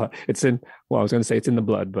 Well, I was going to say it's in the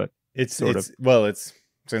blood, but it's in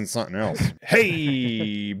something else.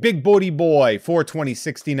 Hey, Big Booty Boy,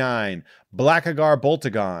 42069, Blackagar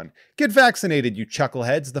Boltagon. Get vaccinated, you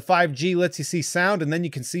chuckleheads. The 5G lets you see sound, and then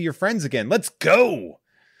you can see your friends again. Let's go.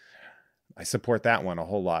 I support that one a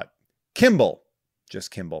whole lot. Kimball,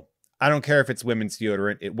 just Kimball. I don't care if it's women's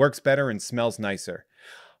deodorant. It works better and smells nicer.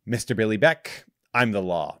 Mr. Billy Beck, I'm the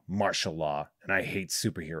law, martial law, and I hate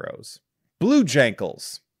superheroes. Blue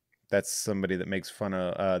Jankles. That's somebody that makes fun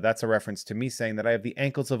of, that's a reference to me saying that I have the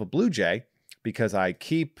ankles of a blue jay because I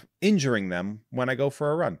keep injuring them when I go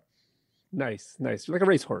for a run. Nice. You're like a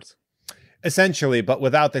racehorse. Essentially, but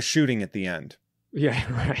without the shooting at the end. Yeah,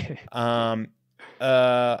 right.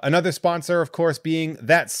 Another sponsor, of course, being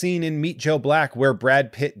that scene in Meet Joe Black where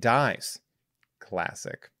Brad Pitt dies.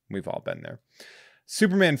 Classic. We've all been there.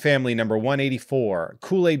 Superman Family number 184,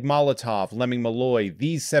 Kool-Aid Molotov, Lemming Malloy,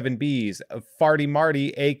 These 7Bs, Farty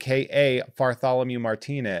Marty, a.k.a. Bartholomew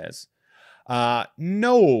Martinez,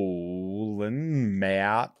 Nolan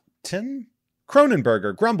Matten,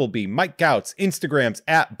 Cronenberger, Grumblebee, Mike Gouts, Instagrams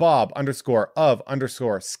at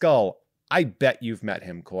Bob_of_skull. I bet you've met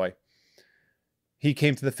him, Khoi. He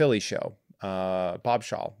came to the Philly show. Bob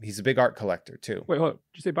Shaw. He's a big art collector, too. Wait, hold on.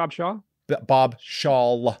 Did you say Bob Shaw? Bob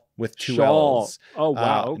Shaw with two L's. Oh,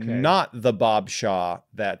 wow. Okay. Not the Bob Shaw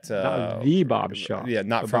that... not the Bob Shaw. Yeah,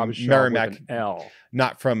 not from Bob Merrimack. With an L.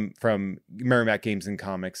 Not from Merrimack Games and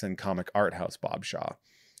Comics and Comic Art House Bob Shaw.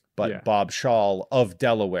 But Bob Shaw of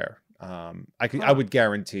Delaware. I would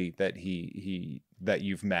guarantee that that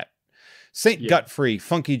you've met. Saint Gutfree,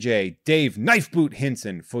 Funky J, Dave, Knife Boot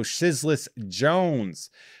Hinson, Foshisless Jones,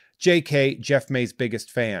 JK, Jeff May's biggest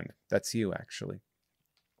fan. That's you, actually.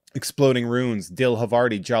 Exploding Runes, Dill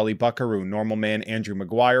Havarti, Jolly Buckaroo, Normal Man, Andrew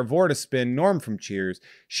McGuire, Vortispin, Norm from Cheers,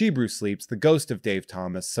 Shebrew Sleeps, The Ghost of Dave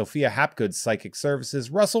Thomas, Sophia Hapgood, Psychic Services,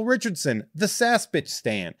 Russell Richardson, The Sass Bitch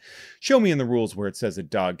Stan, Show Me in the Rules where it says a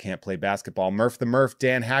dog can't play basketball, Murph the Murph,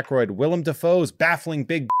 Dan Hackroyd, Willem Dafoe's Baffling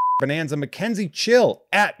Big Bonanza, Mackenzie Chill,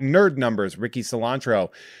 at Nerd Numbers, Ricky Cilantro,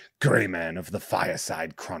 Greyman of the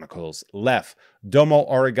Fireside Chronicles, Lef, Domo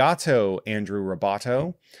Origato, Andrew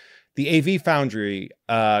Roboto, The AV Foundry,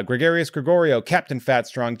 Gregarious Gregorio, Captain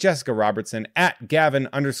Fatstrong, Jessica Robertson, at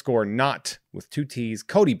Gavin_not with 2 T's,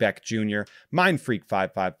 Cody Beck Jr.,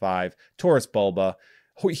 Mindfreak555, Taurus Bulba,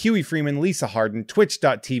 Huey Freeman, Lisa Harden,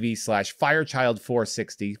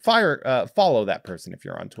 twitch.tv/Firechild460. Follow that person if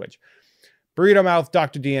you're on Twitch. Burrito Mouth,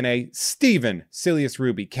 Dr. DNA, Steven, Silius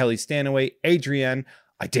Ruby, Kelly Stanaway, Adrienne,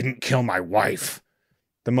 I didn't kill my wife.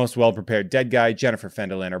 The Most Well-Prepared Dead Guy, Jennifer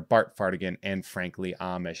Fendelander, Bart Fartigan, and Frankly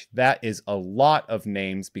Amish. That is a lot of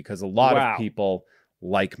names because a lot of people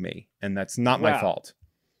like me, and that's not my fault.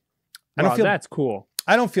 That's cool.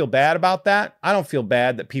 I don't feel bad about that. I don't feel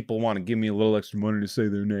bad that people want to give me a little extra money to say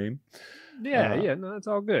their name. No, that's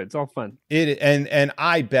all good. It's all fun. And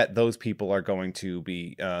I bet those people are going to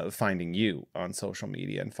be finding you on social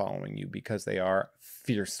media and following you because they are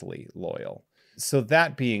fiercely loyal. So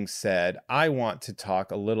that being said, I want to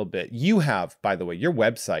talk a little bit. You have, by the way, your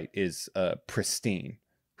website is pristine.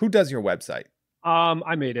 Who does your website?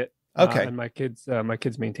 I made it. Okay. and my kids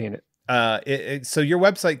maintain it. So your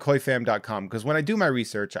website, khoipham.com, because when I do my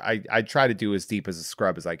research, I try to do as deep as a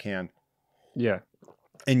scrub as I can. Yeah.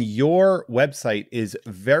 And your website is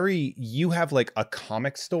you have like a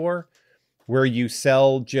comic store where you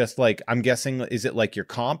sell just like, I'm guessing, is it like your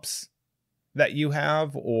comps that you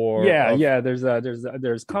have or Yeah, of yeah.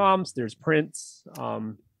 There's comps, there's prints.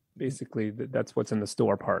 Basically that's what's in the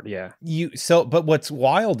store part. Yeah. but what's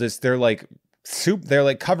wild is they're like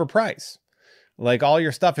cover price. Like all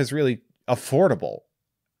your stuff is really affordable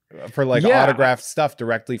for like Yeah. autographed stuff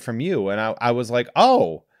directly from you. And I was like,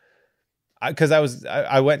 oh, because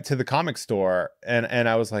I went to the comic store and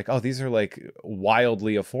I was like, oh, these are like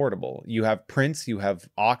wildly affordable. You have prints, you have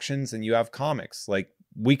auctions, and you have comics. Like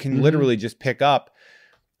we can Hmm. literally just pick up.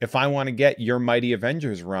 If I want to get your Mighty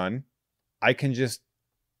Avengers run, I can just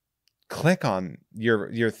click on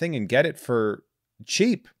your thing and get it for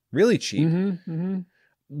cheap, really cheap. Hmm. Hmm.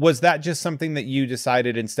 Was that just something that you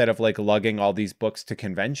decided instead of like lugging all these books to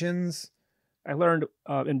conventions? I learned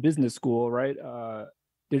in business school, right?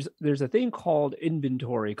 There's a thing called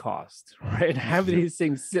inventory cost, right? Having these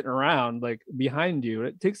things sitting around like behind you,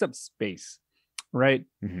 it takes up space, right?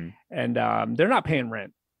 Mm-hmm. And they're not paying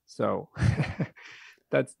rent, so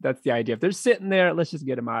that's the idea. If they're sitting there, let's just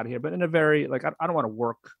get them out of here. But in a very like I don't want to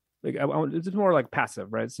work. Like it's more like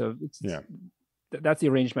passive, right? So Yeah. that's the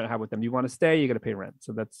arrangement I have with them. You want to stay, you got to pay rent.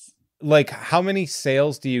 So that's Like how many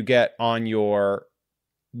sales do you get on your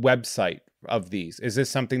website of these? Is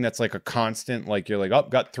this something that's like a constant, like you're like, oh,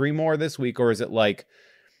 got 3 more this week? Or is it like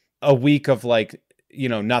a week of like,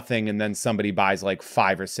 nothing and then somebody buys like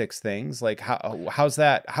 5 or 6 things? Like how's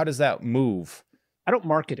that? How does that move? I don't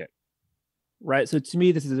market it, right? So to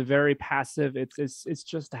me, this is a very passive. It's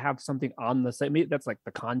just to have something on the site. Maybe that's like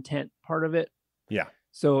the content part of it. Yeah.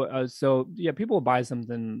 So yeah, people buy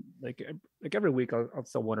something like every week. I'll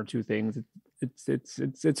sell 1 or 2 things.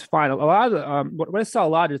 It's fine. A lot of the, what I sell a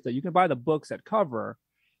lot is that you can buy the books at cover,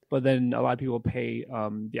 but then a lot of people pay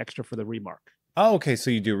the extra for the remark. Oh, okay.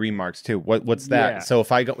 So you do remarks too. What's that? Yeah, So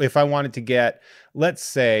if I wanted to get, let's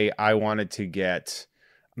say I wanted to get,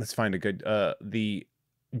 let's find a good, the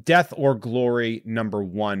Death or Glory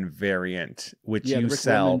 #1 variant, which yeah, you the Rick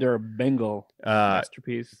sell. Remender Bengal Uh,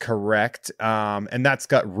 masterpiece. Correct. And that's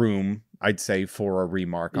got room, I'd say, for a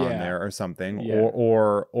remark on Yeah, there or something. yeah,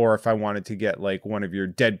 Or if I wanted to get like one of your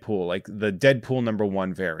Deadpool, like the Deadpool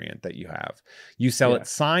 #1 variant that you have, you sell yeah. it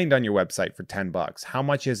signed on your website for $10. How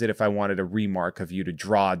much is it if I wanted a remark of you to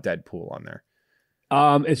draw Deadpool on there?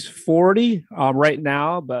 It's 40 right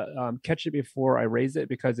now, but catch it before I raise it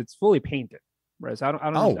because it's fully painted. Right, so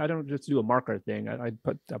Oh, I don't just do a marker thing. I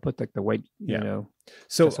put like the white, yeah.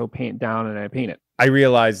 just So so paint down and I paint it. I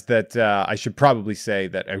realized that I should probably say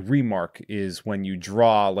that a remark is when you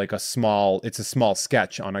draw like it's a small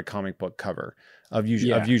sketch on a comic book cover of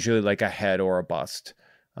Yeah, usually like a head or a bust.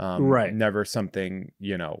 right. Never something,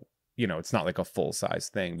 it's not like a full size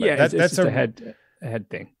thing, Yeah, but it's that's just a head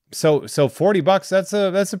thing. so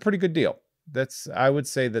 $40, that's a pretty good deal. I would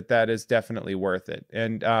say that is definitely worth it.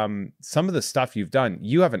 And some of the stuff you've done,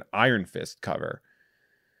 you have an Iron Fist cover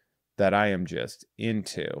that I am just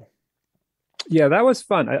into. Yeah, that was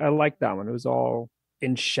fun. I liked that one. It was all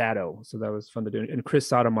in shadow, so that was fun to do. And Chris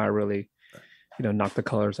Sotomayor really, knocked the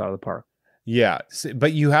colors out of the park. Yeah,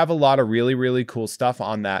 but you have a lot of really, really cool stuff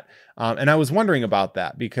on that. And I was wondering about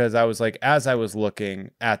that because I was like, as I was looking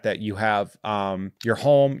at that, you have your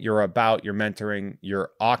home, your about, your mentoring, your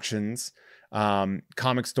auctions,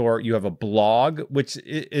 comic store. You have a blog, which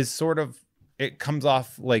is sort of, it comes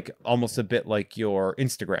off like almost a bit like your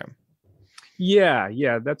Instagram. Yeah,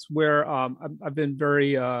 yeah, that's where I've been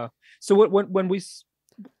very so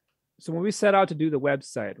when we set out to do the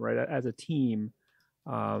website, right, as a team,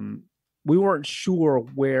 um we weren't sure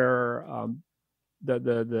where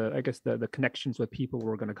the I guess the connections with people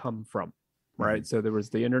were going to come from, Mhm. right? So there was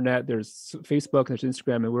the internet, there's Facebook, there's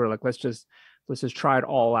Instagram, and we were like, let's just try it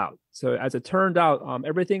all out. So as it turned out,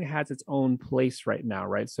 everything has its own place right now,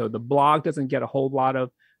 right? So the blog doesn't get a whole lot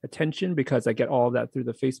of attention because I get all of that through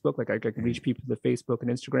the Facebook. Like I can reach people through Facebook and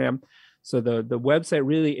Instagram. So the website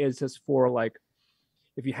really is just for like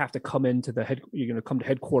if you have to come into you're going to come to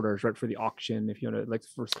headquarters, right, for the auction. If you want to like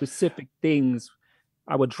for specific things,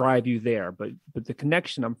 I would drive you there. But the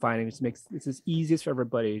connection I'm finding just makes it's as easiest for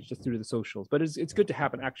everybody just through the socials. But it's good to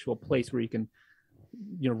have an actual place where you can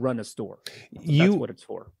run a store. So that's You what it's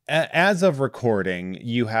for. As of recording,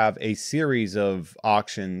 you have a series of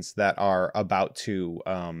auctions that are about to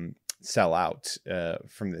sell out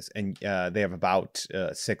from this, and they have about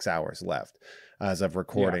 6 hours left. as of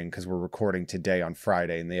recording, because we're recording today on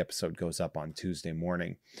Friday and the episode goes up on Tuesday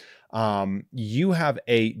morning. You have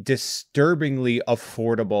a disturbingly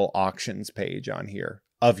affordable auctions page on here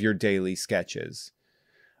of your daily sketches.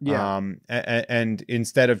 Yeah. And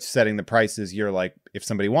instead of setting the prices, you're like, if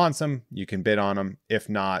somebody wants them, you can bid on them. If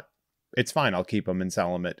not, it's fine. I'll keep them and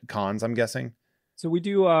sell them at cons, I'm guessing. So we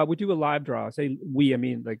do a live draw. Say we, I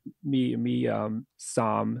mean like me,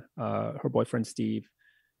 Sam, her boyfriend Steve,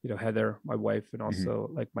 Heather, my wife, and also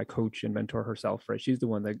like my coach and mentor herself, right? She's the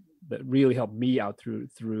one that really helped me out through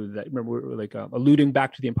that. Remember, we were like alluding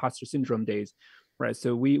back to the imposter syndrome days, right?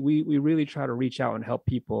 So we really try to reach out and help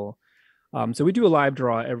people. So we do a live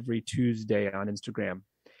draw every Tuesday on Instagram,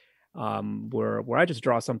 where I just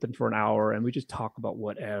draw something for an hour and we just talk about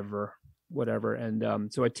whatever.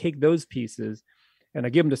 And so I take those pieces and I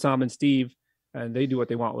give them to Sam and Steve, and they do what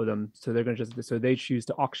they want with them. So they're gonna so they choose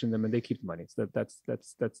to auction them and they keep the money. So that's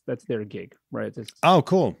their gig, right? Oh,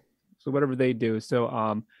 cool. So whatever they do.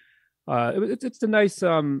 So it's a nice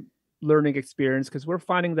learning experience, because we're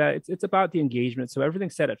finding that it's about the engagement. So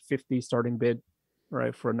everything's set at 50 starting bid,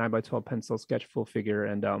 right, for a 9x12 pencil sketch full figure,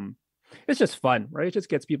 and it's just fun, right? It just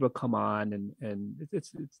gets people to come on and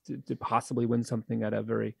it's to possibly win something at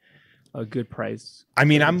a good price. I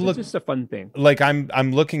mean, it's just a fun thing. Like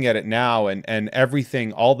I'm looking at it now, and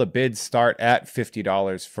everything, all the bids start at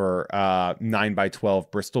 $50 for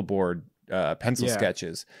 9x12 Bristol board pencil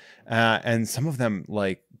sketches, and some of them,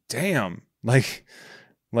 like, damn, like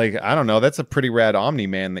I don't know, that's a pretty rad Omni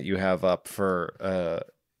Man that you have up for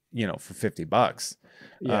for $50.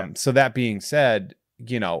 So that being said,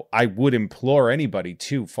 I would implore anybody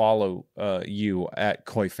to follow you at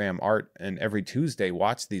Khoi Pham Art, and every Tuesday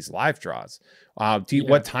watch these live draws.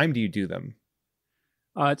 What time do you do them?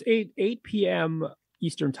 It's 8 p.m.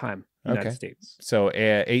 Eastern time in the United States. So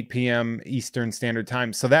 8 p.m. Eastern Standard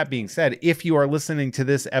Time. So that being said, if you are listening to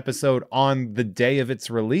this episode on the day of its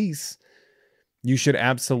release, you should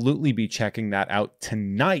absolutely be checking that out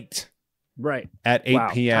tonight. Right. At 8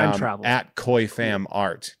 p.m. at Khoi Pham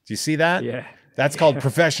Art. Do you see that? Yeah. That's called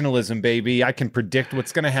professionalism, baby. I can predict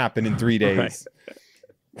what's going to happen in 3 days.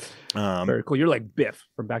 Right. Very cool. You're like Biff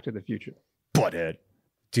from Back to the Future. Butthead.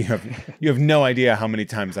 You have no idea how many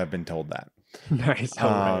times I've been told that. Nice.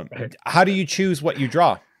 Right. How do you choose what you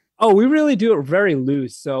draw? Oh, we really do it very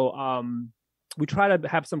loose. So we try to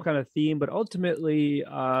have some kind of theme, but ultimately,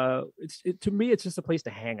 to me, it's just a place to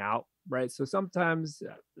hang out, right? So sometimes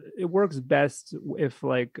it works best if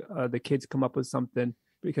like the kids come up with something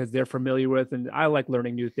because they're familiar with, and I like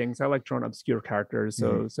learning new things. I like drawing obscure characters.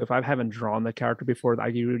 So if I haven't drawn the character before, I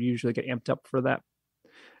usually get amped up for that.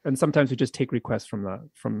 And sometimes we just take requests from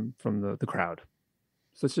the crowd.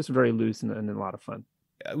 So it's just very loose and a lot of fun.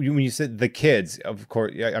 When you said the kids, of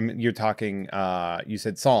course, I mean, you're talking, you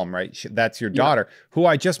said Psalm, right? That's your daughter, who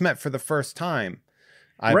I just met for the first time,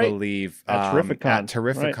 I believe, at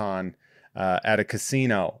Terrificon, at a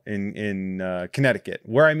casino in Connecticut,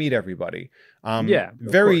 where I meet everybody. A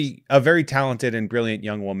very talented and brilliant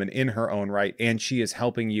young woman in her own right, and she is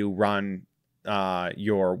helping you run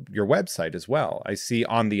your website as well. I see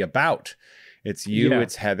on the about, it's you,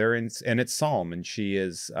 it's Heather, and it's Psalm, and she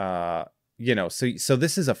is so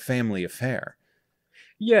this is a family affair.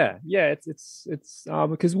 It's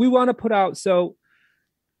because we want to put out so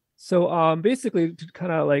basically to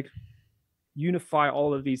kind of like unify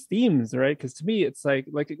all of these themes, right? Because to me it's like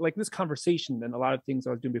this conversation and a lot of things I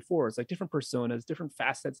was doing before, it's like different personas, different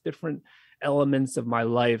facets, different elements of my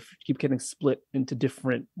life keep getting split into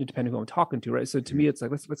different, depending on who I'm talking to, right? So to me it's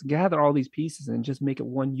like let's gather all these pieces and just make it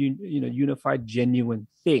one unified, genuine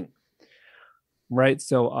thing, right?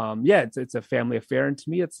 So it's a family affair, and to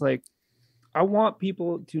me it's like I want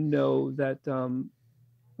people to know that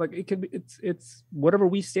like it could be, it's whatever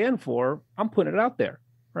we stand for, I'm putting it out there,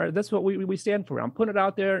 right? That's what we stand for. I'm putting it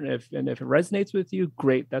out there, and if it resonates with you,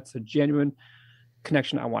 great. That's a genuine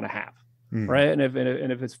connection I want to have, right? And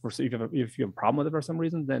if it's for, if you have a problem with it for some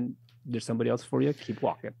reason, then there's somebody else for you. Keep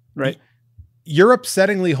walking, right? You're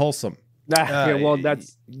upsettingly wholesome. Well,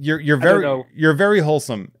 that's you're very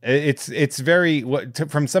wholesome. It's very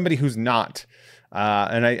from somebody who's not,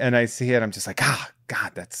 and I see it. I'm just like,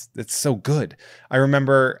 God, that's so good. I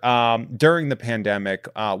remember during the pandemic,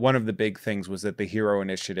 one of the big things was that the Hero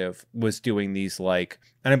Initiative was doing these and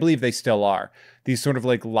I believe they still are, these sort of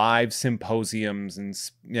like live symposiums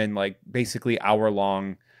and like basically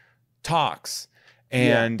hour-long talks.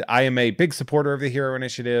 And I am a big supporter of the Hero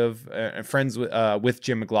Initiative. Friends with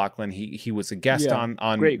Jim McLaughlin. He was a guest on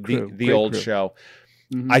the old show.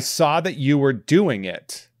 I saw that you were doing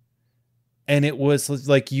it, and it was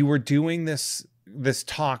like you were doing this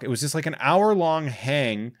talk. It was just like an hour-long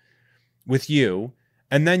hang with you,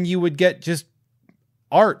 and then you would get just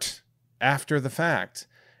art after the fact.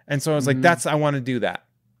 And so I was like, Mm-hmm. I want to do that.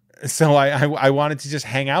 So I wanted to just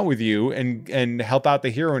hang out with you and help out the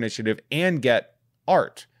Hero Initiative and get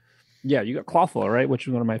art. Yeah, you got Clawful, right? Which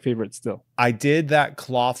is one of my favorites still. I did that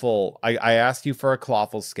Clawful. I asked you for a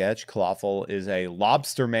Clawful sketch. Clawful is a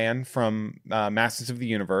lobster man from Masters of the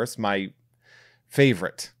Universe, my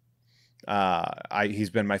favorite. He's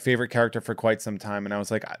been my favorite character for quite some time, and I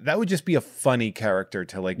was like, that would just be a funny character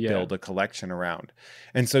to like build a collection around.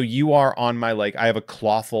 And so you are on my like, I have a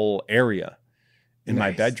Clawful area in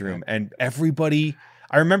my bedroom, and everybody,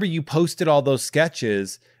 I remember you posted all those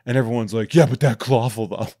sketches, and everyone's like, yeah, but that Clawful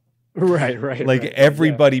though. Right. Like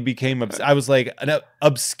everybody became I was like,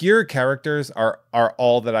 obscure characters are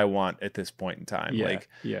all that I want at this point in time.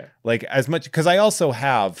 Like as much, because I also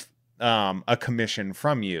have a commission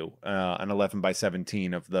from you, an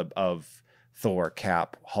 11x17 of Thor,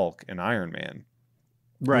 Cap, Hulk, and Iron Man,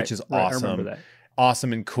 which is awesome. I remember that.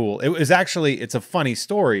 Awesome and cool. It was actually, it's a funny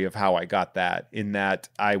story of how I got that, in that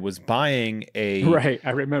I was buying I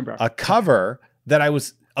remember a cover that I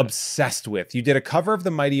was obsessed with. You did a cover of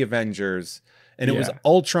the Mighty Avengers, and it was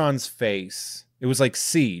Ultron's face. It was like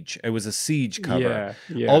Siege. It was a Siege cover.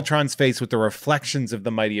 Ultron's face with the reflections of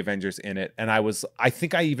the Mighty Avengers in it. And I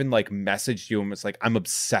think I even like messaged you and was like, I'm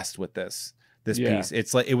obsessed with this piece.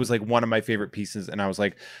 It's like, it was like one of my favorite pieces. And I was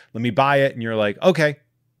like, let me buy it. And you're like, okay.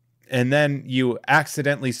 And then you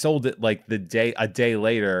accidentally sold it like a day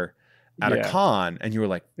later at a con, and you were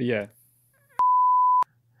like, and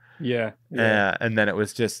then it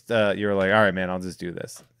was just you were like, all right, man, I'll just do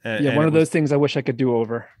this. And one of those things I wish I could do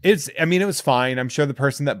over. I mean, it was fine. I'm sure the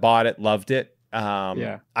person that bought it loved it.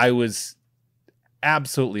 I was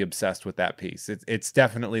absolutely obsessed with that piece. It's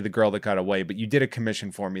definitely the girl that got away, but you did a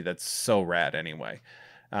commission for me that's so rad anyway.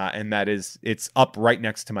 And it's up right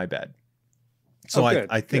next to my bed. So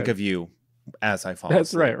I think of you as I fall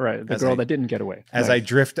asleep. Right. The girl that didn't get away. As I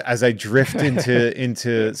drift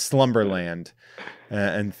into slumberland,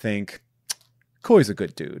 and think, Khoi's a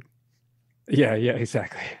good dude. Yeah,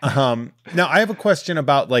 exactly. Now I have a question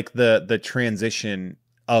about like the transition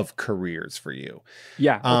of careers for you.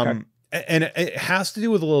 Yeah. Okay. And it has to do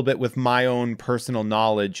with a little bit with my own personal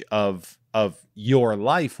knowledge of your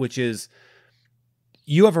life, which is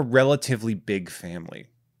you have a relatively big family,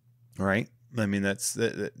 right? I mean, that's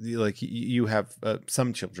like you have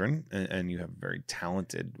some children, and you have very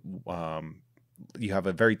talented. You have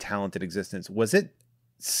a very talented existence. Was it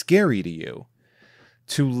scary to you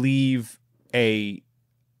to leave a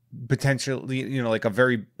potentially, like a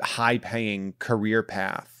very high paying career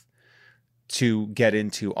path to get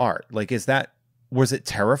into art? Like, was it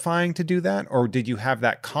terrifying to do that? Or did you have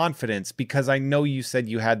that confidence? Because I know you said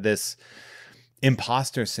you had this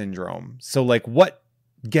imposter syndrome. So like, what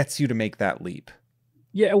gets you to make that leap?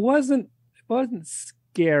 Yeah, it wasn't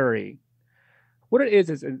scary. What it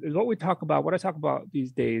is what we talk about, what I talk about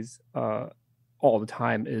these days, all the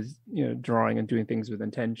time is, drawing and doing things with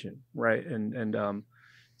intention. Right. And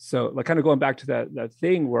so like kind of going back to that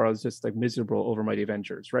thing where I was just like miserable over Mighty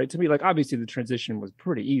Avengers, right? To me, like obviously the transition was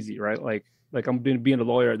pretty easy, right? Like I'm being a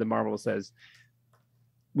lawyer, the Marvel says,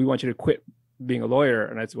 we want you to quit being a lawyer.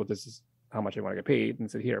 And I said, well, this is how much I want to get paid. And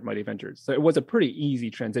said, here, Mighty Avengers. So it was a pretty easy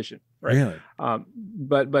transition. Right. Really?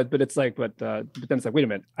 But it's like, but then it's like, wait a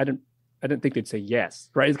minute, I didn't think they'd say yes.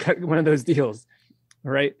 Right. It's kind of one of those deals.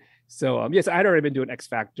 Right. So yes, I'd already been doing X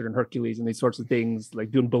Factor and Hercules and these sorts of things, like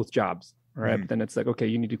doing both jobs. Right. But then it's like, okay,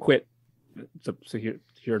 you need to quit. So here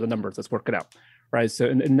are the numbers. Let's work it out. Right. So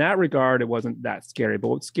in that regard, it wasn't that scary. But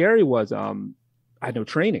what's scary was I had no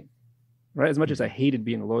training. Right. As much as I hated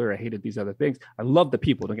being a lawyer, I hated these other things. I love the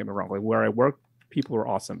people. Don't get me wrong. Like where I work, people were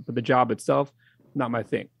awesome. But the job itself, not my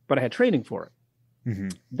thing. But I had training for it. Mm-hmm.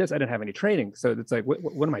 This I didn't have any training. So it's like,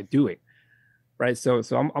 what am I doing? Right. So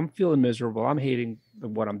I'm feeling miserable. I'm hating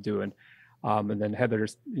what I'm doing. And then Heather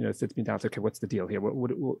just, sits me down and says, okay, what's the deal here?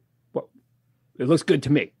 What it looks good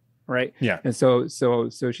to me. Right. Yeah. And so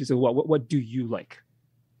she said, what do you like?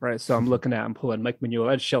 Right. So I'm pulling Mike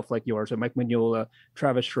Mignola, at shelf like yours. So Mike Mignola,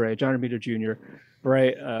 Travis Schray, John Romita Jr.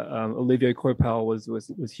 Right. Olivier Coipel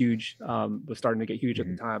was huge, was starting to get huge at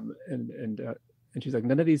the time. And she's like,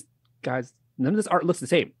 none of this art looks the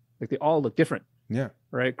same. Like they all look different. Yeah.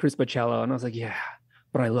 Right. Chris Bocello. And I was like, yeah,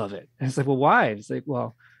 but I love it. And it's like, well, why? It's like,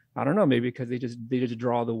 well, I don't know, maybe because they just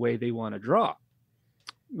draw the way they want to draw.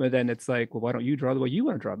 But then it's like, well, why don't you draw the way you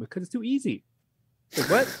want to draw? Because it's too easy. Like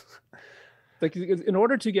what? Like in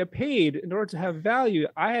order to get paid, in order to have value,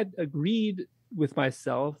 I had agreed with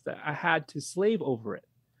myself that I had to slave over it.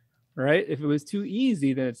 Right. If it was too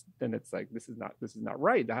easy, then it's like, this is not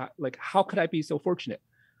right. Like, how could I be so fortunate?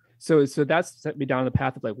 so that's set me down the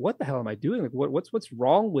path of like, what the hell am I doing? Like, what's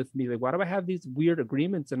wrong with me? Like, why do I have these weird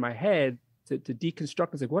agreements in my head to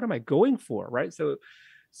deconstruct? It's like, what am I going for? Right. So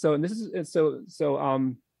and this is and so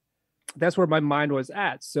that's where my mind was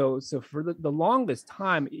at. So for the longest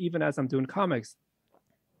time, even as I'm doing comics,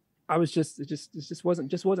 I was it just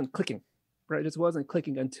wasn't clicking, right? It just wasn't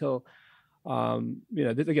clicking until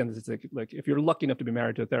this, again, this is like if you're lucky enough to be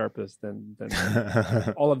married to a therapist, then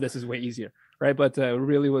all of this is way easier, right? But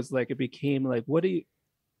really was like, it became like, what do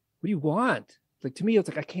you want? Like, to me, it's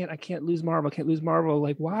like, I can't lose Marvel. I can't lose Marvel.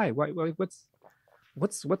 Like, why?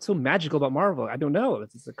 What's so magical about Marvel? I don't know.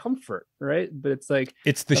 It's a comfort, right? But it's like,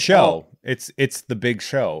 It's the show. It's the big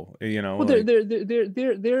show, you know. well, Like,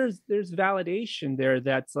 there's validation there.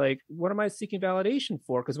 That's like, what am I seeking validation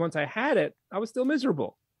for? Because once I had it, I was still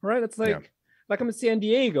miserable, right? It's like I'm in San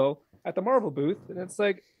Diego at the Marvel booth, and it's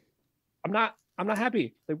like, I'm not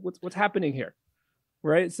happy. Like, what's happening here,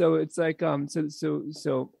 right? So it's like,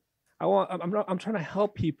 so I'm trying to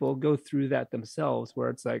help people go through that themselves, where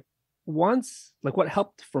it's like, once, like, what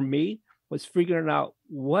helped for me was figuring out,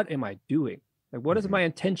 what am I doing? Like, what is my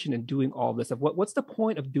intention in doing all this? What's the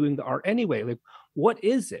point of doing the art anyway? Like, what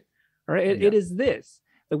is it? All right, it is this.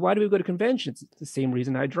 Like, why do we go to conventions? It's the same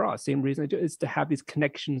reason I draw, same reason I do, is to have these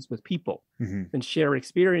connections with people and share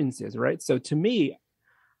experiences, right? So to me,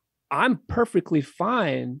 I'm perfectly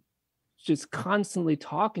fine just constantly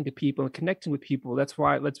talking to people and connecting with people. That's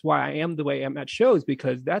why I am the way I am at shows,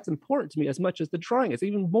 because that's important to me as much as the drawing is,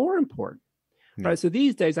 even more important. Right. So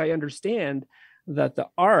these days I understand that the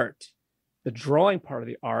art, the drawing part of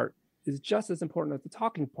the art, is just as important as the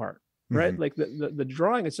talking part. Right. Like the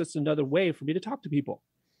drawing is just another way for me to talk to people.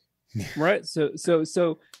 Right. So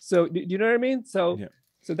do you know what I mean? So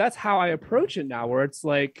that's how I approach it now, where it's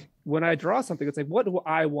like, when I draw something, it's like, what do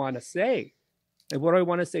I want to say? And what do I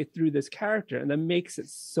want to say through this character? And that makes it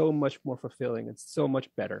so much more fulfilling. It's so much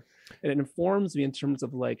better. And it informs me in terms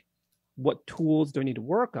of like, what tools do I need to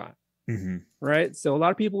work on? Right. So a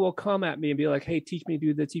lot of people will come at me and be like, hey, teach me to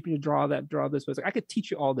do this, teach me to draw that, draw this. But it's like, I could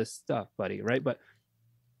teach you all this stuff, buddy. Right. But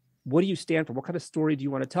what do you stand for? What kind of story do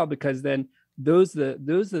you want to tell? Because then those are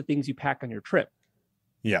the things you pack on your trip.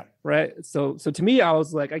 Yeah. Right. So to me, I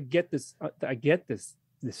was like, I get this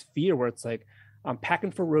fear where it's like, I'm packing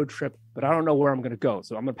for a road trip, but I don't know where I'm going to go.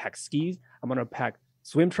 So I'm going to pack skis. I'm going to pack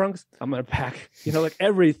swim trunks. I'm going to pack, like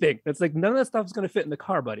everything. It's like, none of that stuff is going to fit in the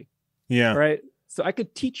car, buddy. Yeah. Right. So I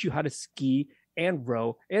could teach you how to ski and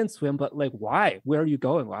row and swim, but like, why? Where are you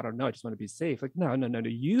going? Well, I don't know. I just want to be safe. Like, no.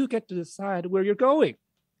 You get to decide where you're going.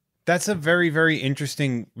 That's a very, very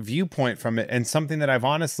interesting viewpoint from it, and something that I've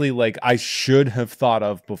honestly, like, I should have thought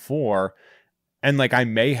of before. And like, I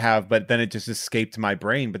may have, but then it just escaped my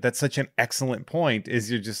brain. But that's such an excellent point, is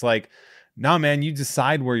you're just like, no, man, you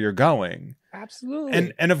decide where you're going.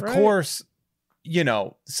 Absolutely. And of course,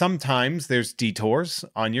 sometimes there's detours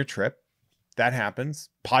on your trip. That happens.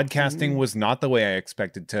 Podcasting was not the way I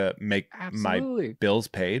expected to make my bills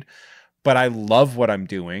paid, but I love what I'm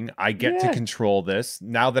doing. I get to control this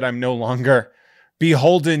now that I'm no longer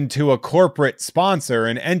beholden to a corporate sponsor,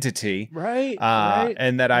 an entity, right?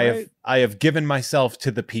 And that I have given myself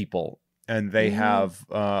to the people, and they have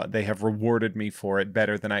rewarded me for it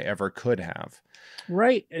better than I ever could have.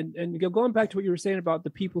 Right. And going back to what you were saying about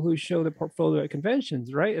the people who show their portfolio at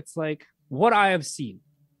conventions, right? It's like, what I have seen,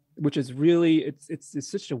 which is really,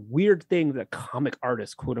 it's such a weird thing that comic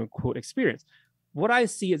artists, quote unquote, experience. What I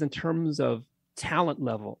see is in terms of talent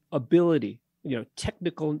level, ability,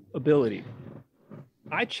 technical ability.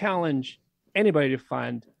 I challenge anybody to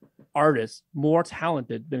find artists more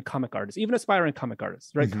talented than comic artists, even aspiring comic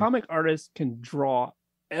artists, right? Comic artists can draw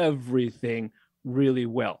everything really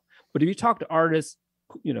well. But if you talk to artists,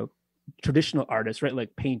 traditional artists, right,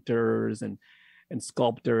 like painters and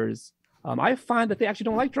sculptors, I find that they actually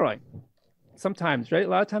don't like drawing. Sometimes, right? A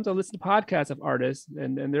lot of times I'll listen to podcasts of artists,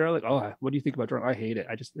 and they're like, "Oh, what do you think about drawing? I hate it.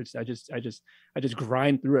 I just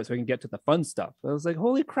grind through it so I can get to the fun stuff." I was like,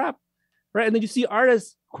 "Holy crap!" Right? And then you see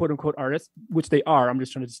artists, quote unquote artists, which they are. I'm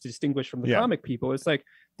just trying to distinguish from the comic people. It's like,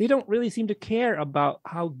 they don't really seem to care about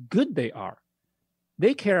how good they are.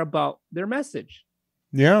 They care about their message.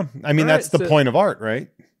 Yeah, I mean, that's the point of art, right?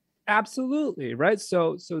 Absolutely, right?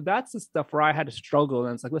 So that's the stuff where I had to struggle,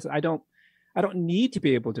 and it's like, listen, I don't need to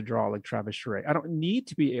be able to draw like Travis Charest. I don't need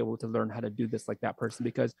to be able to learn how to do this like that person,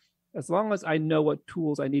 because as long as I know what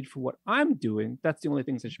tools I need for what I'm doing, that's the only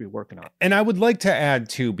things I should be working on. And I would like to add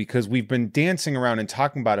too, because we've been dancing around and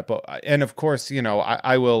talking about it, but, and of course,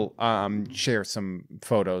 I will share some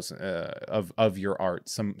photos of your art,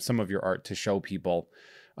 some of your art to show people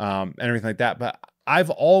and everything like that. But I've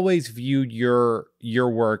always viewed your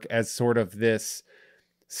work as sort of this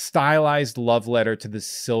stylized love letter to the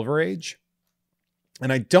Silver Age.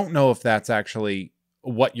 And I don't know if that's actually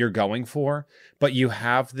what you're going for, but you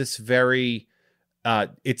have this very,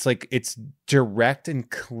 it's like, it's direct and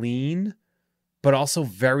clean, but also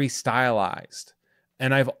very stylized.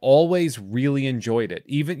 And I've always really enjoyed it.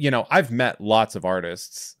 Even, I've met lots of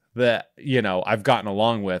artists that, I've gotten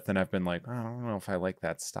along with, and I've been like, I don't know if I like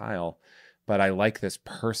that style, but I like this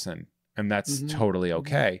person, and that's totally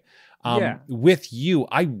okay. Yeah. With you,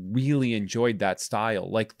 I really enjoyed that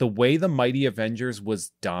style. Like the way the Mighty Avengers was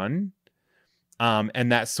done.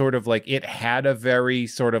 And that sort of like, it had a very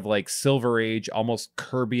sort of like Silver Age, almost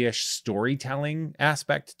Kirby-ish storytelling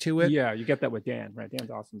aspect to it. Yeah, you get that with Dan, right? Dan's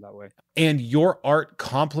awesome that way. And your art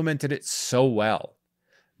complemented it so well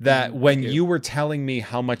that when you were telling me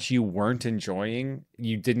how much you weren't enjoying,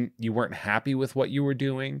 you weren't happy with what you were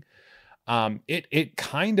doing. It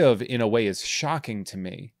kind of, in a way, is shocking to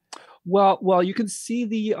me. Well, you can see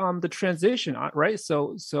the transition, right?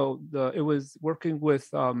 So it was working with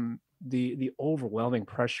the overwhelming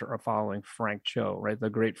pressure of following Frank Cho, right? The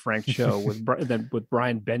great Frank Cho with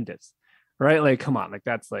Brian Bendis, right? Like, come on, like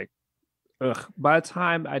that's like, ugh. By the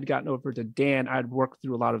time I'd gotten over to Dan, I'd worked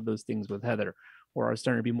through a lot of those things with Heather, where I was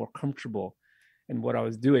starting to be more comfortable in what I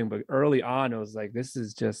was doing. But early on, it was like, this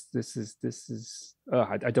is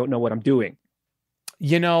I don't know what I'm doing.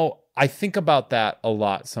 I think about that a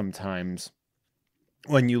lot sometimes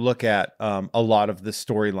when you look at a lot of the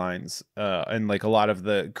storylines and like a lot of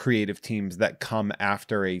the creative teams that come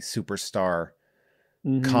after a superstar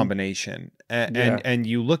combination. And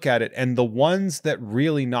you look at it, and the ones that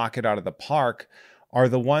really knock it out of the park are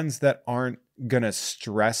the ones that aren't going to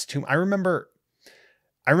stress too much. I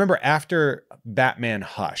remember after Batman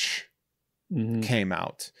Hush came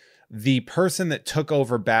out, the person that took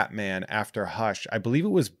over Batman after Hush, I believe it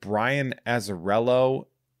was Brian Azzarello.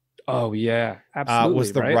 Oh yeah, absolutely.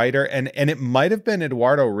 Was the writer, and it might have been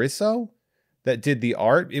Eduardo Risso that did the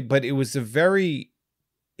art, but it was a very,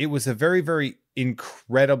 very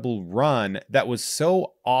incredible run that was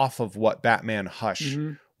so off of what Batman Hush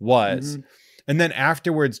was. And then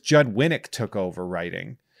afterwards, Judd Winnick took over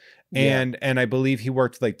writing. And I believe he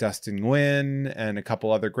worked with like Dustin Nguyen and a couple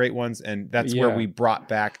other great ones, and that's where we brought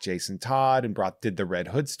back Jason Todd and did the Red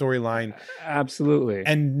Hood storyline. Absolutely.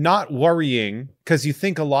 And not worrying, because you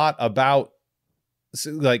think a lot about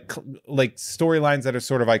like storylines that are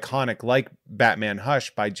sort of iconic, like Batman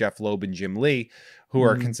Hush by Jeff Loeb and Jim Lee, who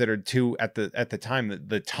are considered at the time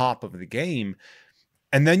the top of the game.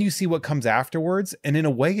 And then you see what comes afterwards, and in a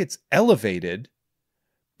way it's elevated,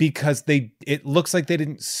 because it looks like they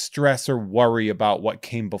didn't stress or worry about what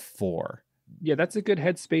came before. Yeah, that's a good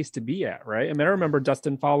headspace to be at, right? I mean, I remember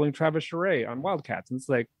Dustin following Travis Charest on Wildcats, and it's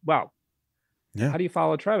like, wow, how do you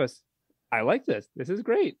follow Travis? I like this. This is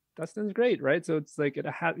great. Dustin's great, right? So it's like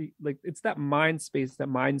it's that mind space, that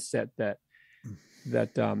mindset that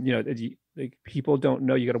like people don't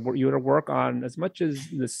know. You got to work on, as much as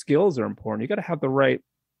the skills are important. You got to have the right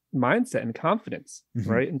mindset and confidence,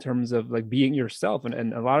 right, in terms of like being yourself.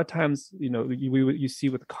 And a lot of times, you see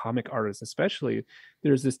with comic artists especially,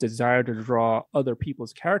 there's this desire to draw other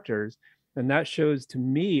people's characters, and that shows to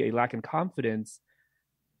me a lack in confidence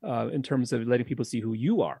in terms of letting people see who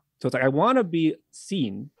you are. So it's like, I want to be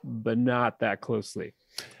seen, but not that closely,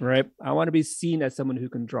 right? I want to be seen as someone who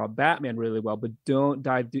can draw Batman really well, but don't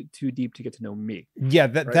dive too deep to get to know me. Yeah,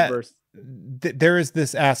 there is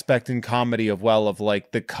this aspect in comedy of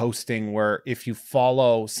like the coasting, where if you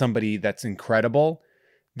follow somebody that's incredible,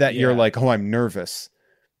 that you're like, oh, I'm nervous.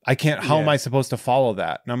 I can't, how am I supposed to follow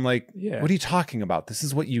that? And I'm like, what are you talking about? This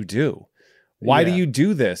is what you do. Why do you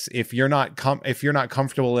do this if you're not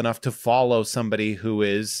comfortable enough to follow somebody who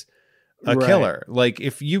is a killer? Like,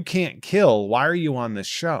 if you can't kill, why are you on this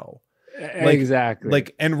show? Exactly.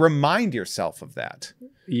 And remind yourself of that.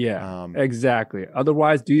 Yeah, exactly.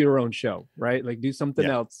 Otherwise, do your own show, right? Like, do something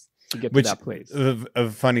else to get to that place.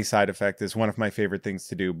 A funny side effect is, one of my favorite things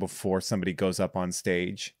to do before somebody goes up on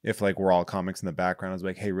stage, if like we're all comics in the background, I was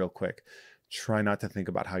like, hey, real quick, try not to think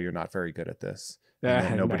about how you're not very good at this. And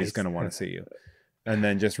then nobody's going to want to see you. And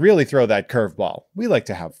then just really throw that curveball. We like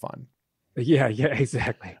to have fun. Yeah,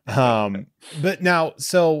 exactly. But now,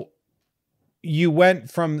 so you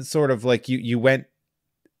went from sort of like, you went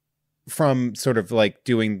from sort of like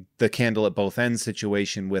doing the candle at both ends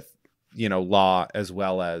situation with, Law, as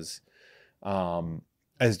well as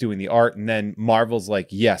doing the art. And then Marvel's like,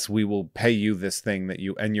 yes, we will pay you this thing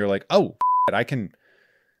and you're like, oh, I can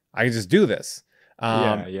just do this.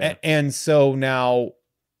 And so now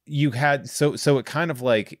you had, so it kind of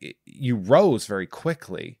like, you rose very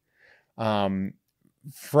quickly,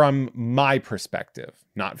 from my perspective,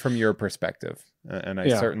 not from your perspective. And I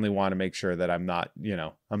Yeah. certainly want to make sure that I'm not,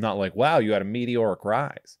 I'm not like, wow, you had a meteoric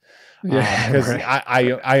rise. Yeah. Because Right.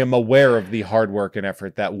 I am aware of the hard work and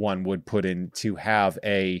effort that one would put in to have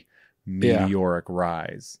a Yeah. meteoric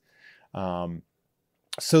rise. Um,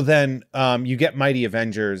 so then you get Mighty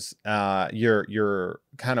Avengers. You're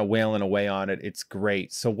kind of wailing away on it. It's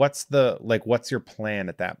great. So what's your plan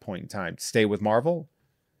at that point in time? Stay with Marvel?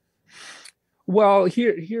 Well,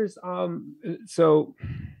 here's so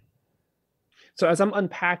so as I'm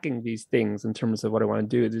unpacking these things in terms of what I want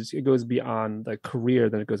to do, it goes beyond the career,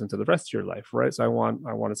 then it goes into the rest of your life, right? So I want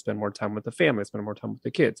to spend more time with the family, spend more time with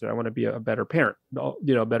the kids, or I want to be a better parent,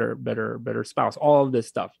 better spouse. All of this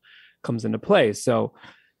stuff comes into play. So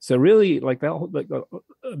really, like that, like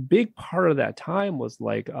a big part of that time was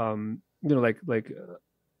like, the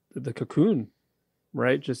cocoon,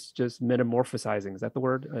 right? Just metamorphosizing. Is that the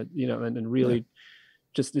word? And Yeah. really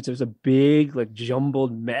just it was a big like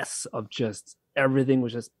jumbled mess of just everything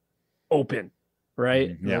was just open,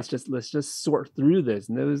 right? Yeah. Let's just sort through this.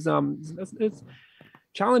 And it was it's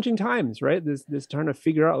challenging times, right? This trying to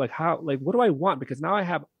figure out like how, like, what do I want, because now I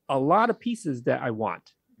have a lot of pieces that I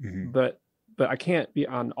want, Mhm. but I can't be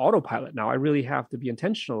on autopilot now. I really have to be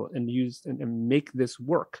intentional and use and make this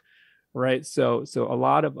work, right? So a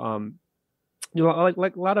lot of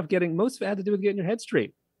like a lot of getting, most of it had to do with getting your head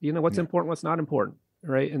straight. What's Yeah. important, what's not important,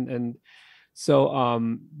 right? And so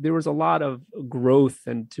there was a lot of growth,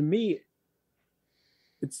 and to me,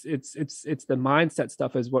 it's the mindset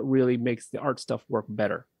stuff is what really makes the art stuff work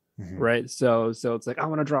better, Mhm. right? So it's like I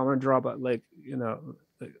want to draw, but like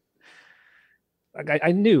like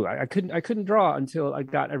I knew I couldn't draw until I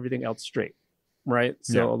got everything else straight, right?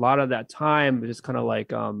 Yeah. So a lot of that time was just kind of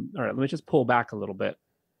like all right, let me just pull back a little bit.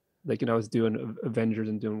 Like, I was doing Avengers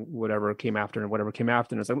and doing whatever came after and whatever came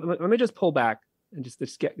after, and it's like let me just pull back and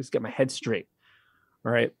just get my head straight,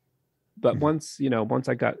 all right? But Mhm.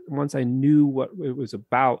 once I knew what it was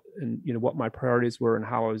about, and what my priorities were and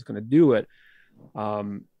how I was going to do it,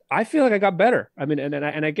 I feel like I got better. I mean, and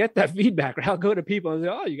I get that feedback. Right? I'll go to people and say,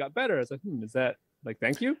 "Oh, you got better." It's like, is that like,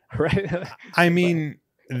 thank you, right? I But mean,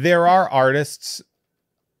 there are artists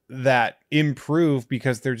that improve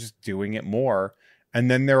because they're just doing it more. And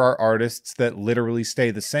then there are artists that literally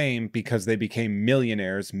stay the same because they became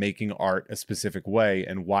millionaires making art a specific way.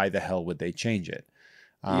 And why the hell would they change it?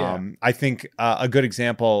 yeah, I think a good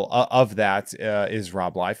example of that is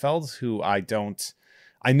Rob Liefeld, who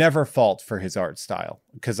I never fault for his art style,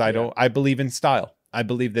 because yeah, I believe in style. I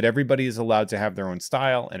believe that everybody is allowed to have their own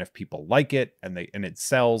style. And if people like it and it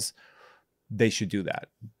sells, they should do that.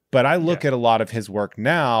 But I yeah, look at a lot of his work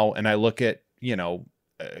now, and I look at,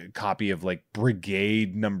 a copy of like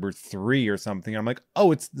Brigade #3 or something. I'm like,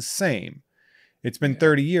 oh, it's the same. It's been yeah.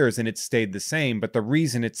 30 years and it's stayed the same. But the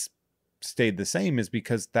reason it's stayed the same is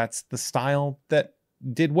because that's the style that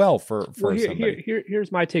did well Well, for somebody.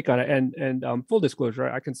 here's my take on it, and full disclosure,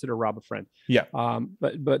 I consider Rob a friend. Yeah.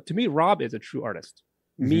 But to me, Rob is a true artist.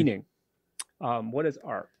 Hmm. Meaning, what is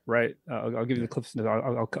art, right? I'll give you the clips.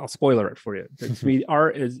 I'll spoiler it for you. But to me,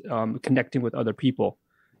 art is connecting with other people,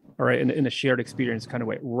 all right, in a shared experience kind of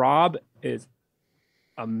way. Rob is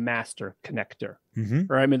a master connector. Hmm.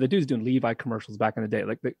 Right? I mean, the dude's doing Levi commercials back in the day.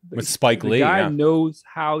 Like With Spike the Lee. guy Yeah. knows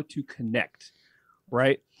how to connect,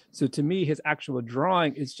 right? So to me, his actual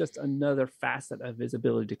drawing is just another facet of his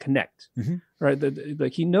ability to connect, Hmm. right?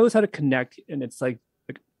 Like he knows how to connect, and it's like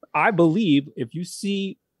I believe if you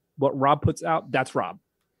see what Rob puts out, that's Rob,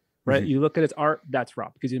 right? Hmm. You look at his art, that's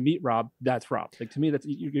Rob. Because you meet Rob, that's Rob. Like to me, that's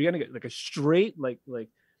you're gonna get like a straight like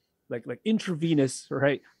intravenous,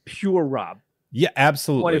 right? Pure Rob, Yeah,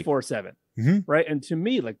 absolutely. 24/7, Hmm. right? And to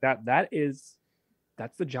me, like that's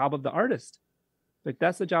the job of the artist. Like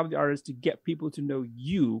that's the job of the artist, to get people to know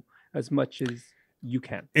you as much as you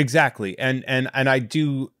can. Exactly. And I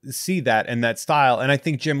do see that and that style. And I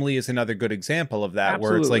think Jim Lee is another good example of that,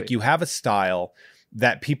 where it's like Absolutely. you have a style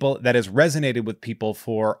that has resonated with people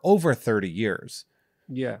for over 30 years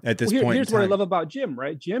Yeah. at this Well, point in here's what I time. love about Jim,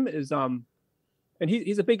 right? Jim is and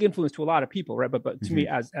he's a big influence to a lot of people, right? But to Hmm. me,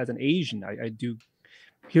 as an Asian, I do,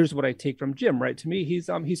 here's what I take from Jim, right? To me, he's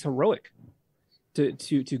heroic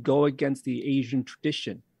to go against the Asian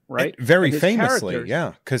tradition, And right? very And his famously, characters,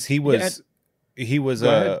 yeah, because yeah, and he was go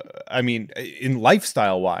ahead. I mean, in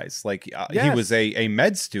lifestyle wise, like he was Yes, a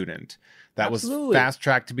med student that was absolutely. fast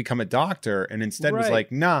tracked to become a doctor, and instead was Right,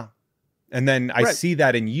 like, nah. And then I right, see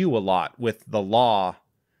that in you a lot with the law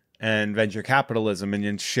and venture capitalism, and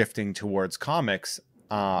then shifting towards comics.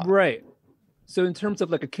 right. So in terms of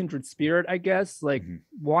like a kindred spirit, I guess, like Mhm.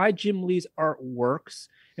 why Jim Lee's art works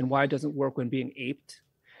and why it doesn't work when being aped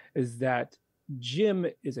is that Jim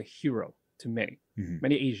is a hero to many, Mm-hmm.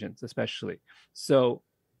 many Asians especially. So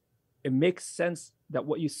it makes sense that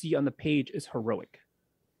what you see on the page is heroic,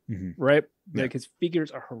 Mm-hmm. right? Yeah. Like his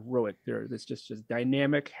figures are heroic. They're this just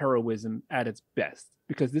dynamic heroism at its best,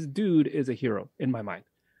 because this dude is a hero in my mind,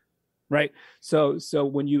 right? So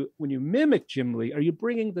when you mimic Jim Lee, are you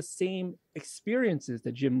bringing the same experiences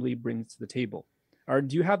that Jim Lee brings to the table, or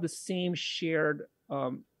do you have the same shared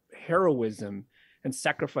heroism and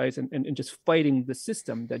sacrifice and just fighting the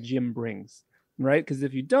system that Jim brings, right? Because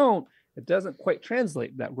if you don't, it doesn't quite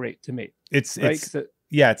translate that great to me. It's right?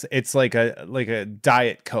 it's like a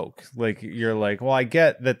Diet Coke. Like you're like, well, I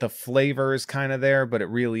get that the flavor is kind of there, but it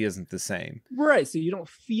really isn't the same. Right. So you don't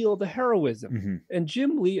feel the heroism. Mm-hmm. And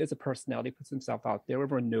Jim Lee as a personality puts himself out there.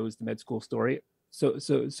 Everyone knows the med school story. So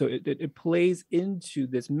it plays into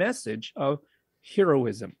this message of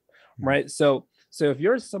heroism, right? So if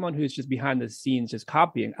you're someone who's just behind the scenes just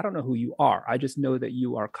copying, I don't know who you are. I just know that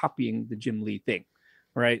you are copying the Jim Lee thing,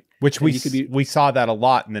 right? Which we saw that a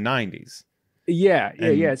lot in the 90s.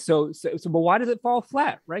 Yeah. So but why does it fall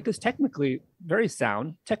flat, right? Because technically very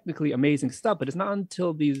sound, technically amazing stuff, but it's not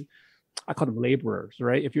until these, I call them laborers,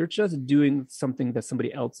 right? If you're just doing something that's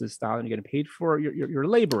somebody else's style and you're getting paid for, you're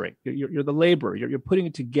laboring. You're the laborer. You're putting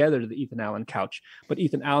it together the Ethan Allen couch, but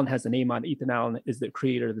Ethan Allen has the name on it. Ethan Allen is the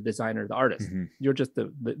creator, the designer, the artist. Mm-hmm. You're just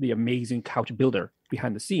the amazing couch builder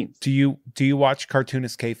behind the scenes. Do you watch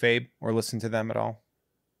cartoonist kayfabe or listen to them at all?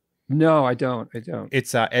 No, I don't.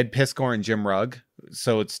 It's Ed Piskor and Jim Rugg.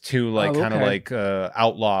 So it's two kind of like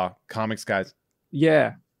outlaw comics guys.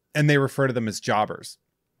 Yeah. And they refer to them as jobbers.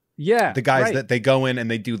 Yeah. The guys that they go in and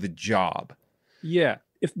they do the job. Yeah.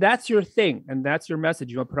 If that's your thing and that's your message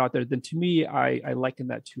you want to put out there, then to me, I liken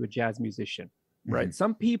that to a jazz musician, right? Mm-hmm.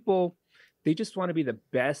 Some people, they just want to be the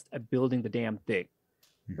best at building the damn thing.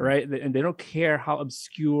 Mm-hmm. Right. And they don't care how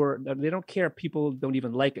obscure, they don't care if people don't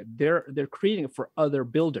even like it. They're creating it for other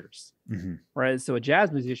builders. Mm-hmm. Right. So a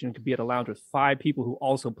jazz musician could be at a lounge with 5 people who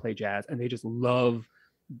also play jazz, and they just love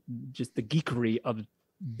just the geekery of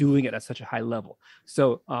doing it at such a high level.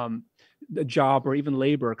 So the job or even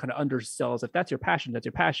labor kind of undersells. If that's your passion, that's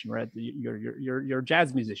your passion, right? You're a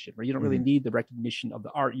jazz musician, right? You don't really need the recognition of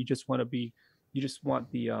the art. You just want the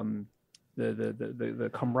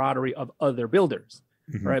camaraderie of other builders.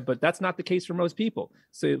 Mm-hmm. Right, but that's not the case for most people.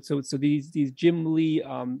 So these Jim Lee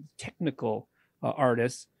technical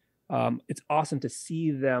artists, it's awesome to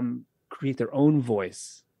see them create their own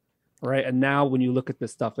voice, right? And now when you look at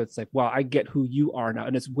this stuff, it's like, wow, I get who you are now,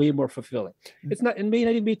 and it's way more fulfilling. It's not, it may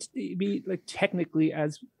not even be like technically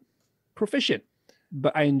as proficient,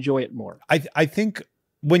 but I enjoy it more. I think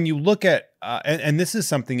when you look at, and this is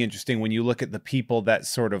something interesting, when you look at the people that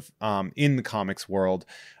sort of in the comics world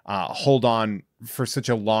hold on for such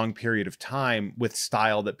a long period of time with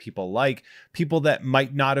style that people like, people that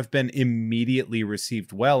might not have been immediately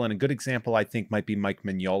received well. And a good example, I think, might be Mike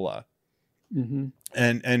Mignola. Mm-hmm.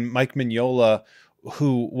 And Mike Mignola,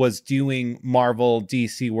 who was doing Marvel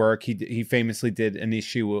DC work, he famously did an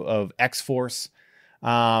issue of X-Force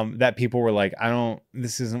that people were like,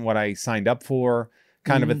 this isn't what I signed up for,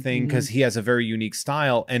 kind of a thing, because he has a very unique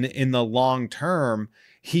style. And in the long term,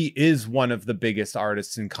 he is one of the biggest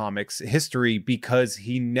artists in comics history because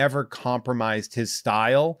he never compromised his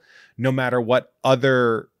style, no matter what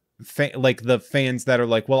other like the fans that are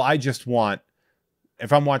like, well, I just want,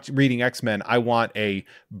 if I'm reading X-Men, I want a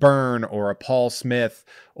Byrne or a Paul Smith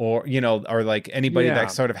or, or like anybody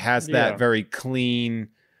that sort of has that very clean.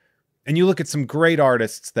 And you look at some great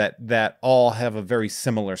artists that all have a very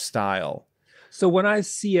similar style. So when I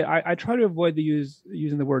see it, I try to avoid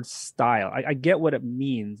using the word style. I get what it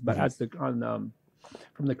means, but as from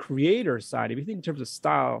the creator side, if you think in terms of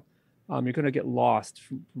style, you're going to get lost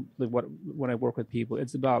from when I work with people.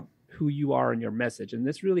 It's about who you are and your message. And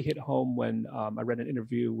this really hit home when I read an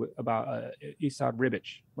interview about Esad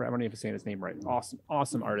Ribic. Right? I don't know if I'm saying his name right.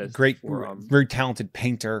 Awesome artist. Great, very talented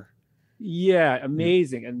painter. Yeah,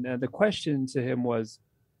 amazing. And the question to him was,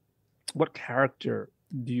 what character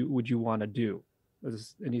would you want to do?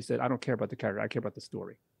 And he said, I don't care about the character, I care about the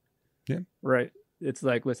story. Yeah. Right. It's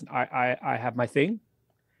like, listen, I have my thing,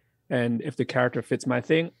 and if the character fits my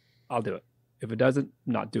thing, I'll do it. If it doesn't,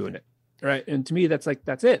 I'm not doing it. Right. And to me, that's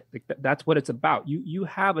it. Like that's what it's about. You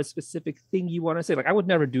have a specific thing you want to say. Like, I would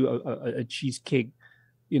never do a cheesecake,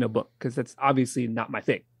 book, because that's obviously not my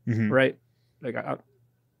thing. Mm-hmm. Right. Like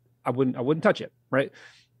I wouldn't touch it. Right.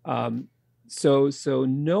 So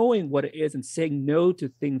knowing what it is and saying no to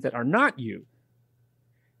things that are not you,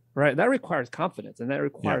 right? That requires confidence, and that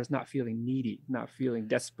requires not feeling needy, not feeling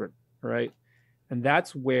desperate, right? And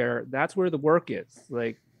that's where the work is.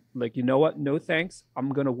 Like, like, you know what? No thanks. I'm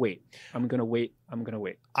gonna wait. I'm gonna wait. I'm gonna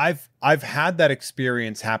wait. I've had that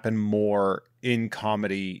experience happen more in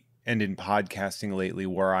comedy and in podcasting lately,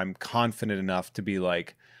 where I'm confident enough to be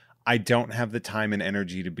like, I don't have the time and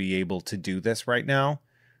energy to be able to do this right now.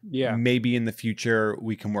 Yeah. Maybe in the future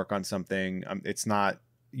we can work on something. It's not,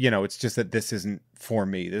 it's just that this isn't for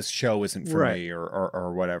me. This show isn't for Right. me,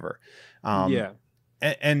 or whatever. Um, Yeah.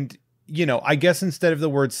 and I guess instead of the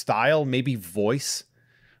word style, maybe voice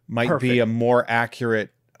might be a Perfect. more accurate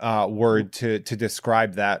word to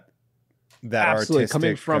describe that Absolutely. Coming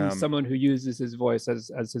artistic. from someone who uses his voice as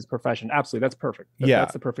his profession. Absolutely. That's perfect. Yeah,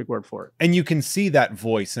 That's the perfect word for it. and you can see that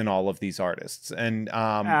voice in all of these artists. And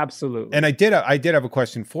Absolutely. I did have a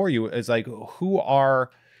question for you. Is like, who are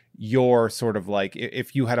your sort of like,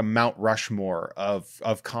 if you had a Mount Rushmore of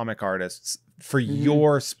comic artists for Mhm.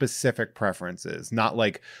 your specific preferences, not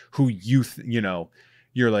like who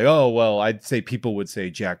you're like, oh, well, I'd say people would say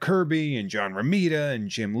Jack Kirby and John Romita and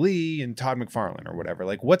Jim Lee and Todd McFarlane or whatever.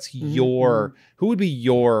 Like, Mhm. Mhm. who would be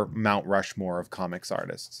your Mount Rushmore of comics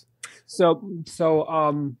artists? So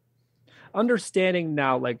understanding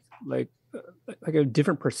now, like a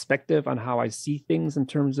different perspective on how I see things in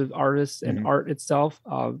terms of artists and Mhm. art itself.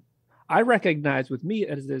 I recognize with me,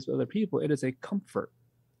 as it is with other people, it is a comfort,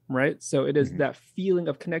 right? So it is Mhm. that feeling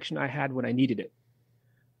of connection I had when I needed it,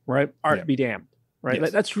 right? Yeah. Art be damned, right?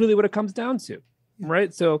 Yes. That's really what it comes down to,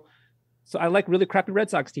 right? So I like really crappy Red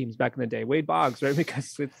Sox teams back in the day, Wade Boggs, right?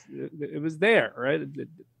 Because it was there, right?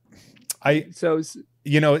 I So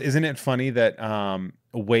Isn't it funny that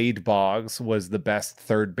Wade Boggs was the best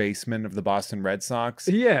third baseman of the Boston Red Sox?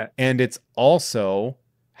 yeah. And it's also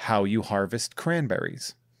how you harvest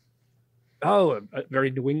cranberries. Oh, a very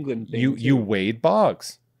New England thing You too. Wade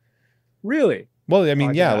Boggs. Really? Well, I Oh, mean,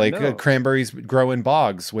 I did yeah, not like know. cranberries grow in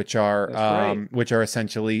bogs, which are That's right.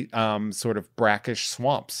 essentially sort of brackish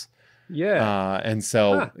swamps. Yeah. And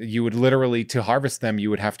so Huh. you would literally, to harvest them, you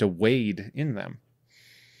would have to wade in them.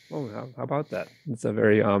 Oh, how about that? It's a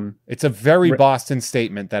very It's a very re- Boston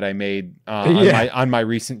statement that I made yeah. on my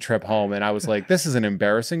recent trip home, and I was like, "This is an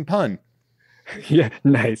embarrassing pun." Yeah,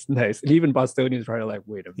 nice, nice. And even Bostonians probably like,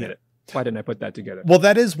 wait a Yeah. minute. Why didn't I put that together? Well,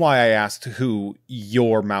 that is why I asked who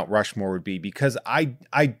your Mount Rushmore would be, because I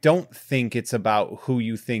don't think it's about who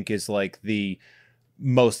you think is like the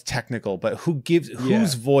most technical, but whose Yeah.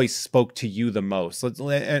 voice spoke to you the most.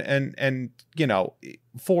 And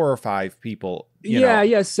 4 or 5 people.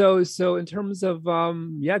 Yeah. So in terms of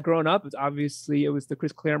yeah, growing up, it's obviously it was the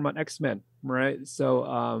Chris Claremont X-Men, right? So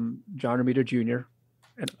John Romita Jr.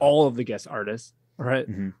 and all of the guest artists, right?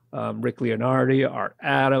 Mhm. Rick Leonardi, Art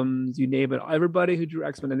Adams, you name it, everybody who drew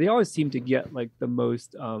X-Men, and they always seem to get like the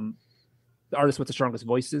most the artists with the strongest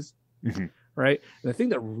voices, Mhm. right? And the thing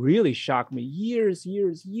that really shocked me years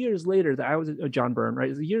later, that I was John Byrne,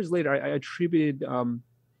 right? Years later, I attributed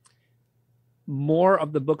more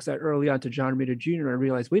of the books that early on to John Romita Jr. I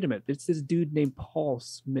realized, wait a minute, it's this dude named Paul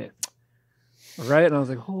Smith. Right. And I was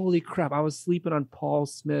like, holy crap, I was sleeping on Paul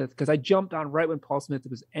Smith because I jumped on right when Paul Smith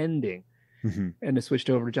was ending Mhm. and it switched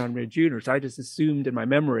over to John Romita Jr. So I just assumed in my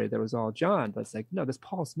memory that it was all John. But it's like, no, this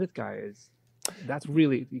Paul Smith guy that's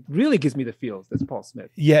really gives me the feels. That's Paul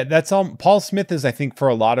Smith. Yeah, that's all. Paul Smith is, I think, for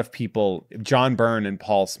a lot of people, John Byrne and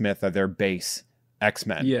Paul Smith are their base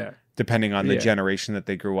X-Men, Yeah. depending on the Yeah. generation that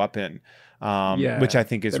they grew up in, which Yeah. I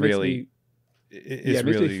think is That makes really me it makes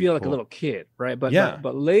me really feel like a cool. little kid, right? But Yeah.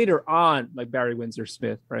 but later on, like Barry Windsor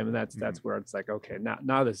Smith, right? And that's Mhm. where it's like, okay,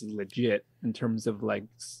 now this is legit in terms of like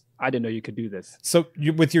I didn't know you could do this. So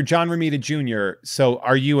with your John Romita Jr., so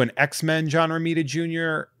are you an X-Men John Romita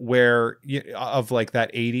Jr., where of like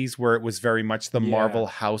that 80s where it was very much the Yeah. Marvel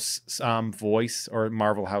House voice or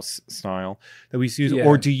Marvel House style that we use, or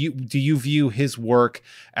Yeah. do you view his work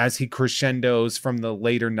as he crescendos from the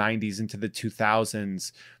later 90s into the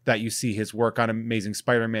 2000s, that you see his work on Amazing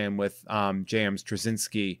Spider-Man with J.M.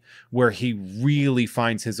 Straczynski, where he really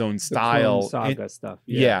finds his own The Clone style? Saga stuff.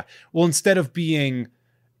 Yeah. Well, instead of being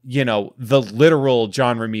the literal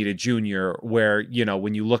John Romita Jr., where,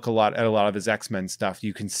 when you look at a lot of his X-Men stuff,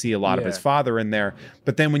 you can see a lot of his Yeah. father in there.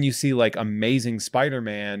 But then when you see like Amazing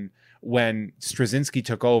Spider-Man, when Straczynski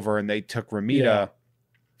took over and they took Romita Yeah.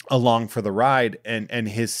 along for the ride, and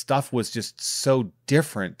his stuff was just so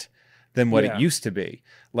different than what it Yeah. used to be.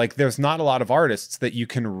 Like, there's not a lot of artists that you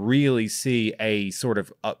can really see a sort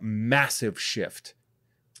of a massive shift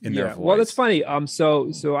in their Yeah. voice. Well, that's funny.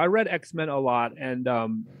 So I read X-Men a lot, and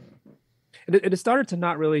it started to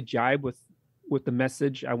not really jibe with the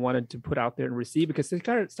message I wanted to put out there and receive, because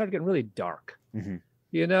it started getting really dark. Mhm.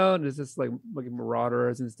 And there's this like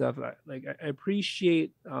marauders and stuff. I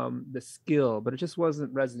appreciate the skill, but it just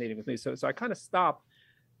wasn't resonating with me. So I kind of stopped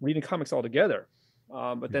reading comics altogether.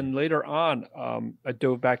 But then later on, I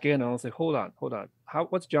dove back in and I was like, hold on.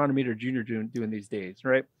 What's John Romita Jr. doing these days,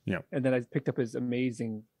 right? Yeah. And then I picked up his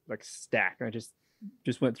amazing like stack. And I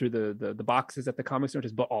just went through the boxes at the comic store,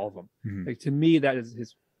 just bought all of them. Like to me, that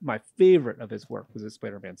is my favorite of his work was his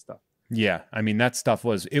Spider-Man stuff. Yeah, I mean that stuff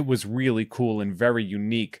was really cool and very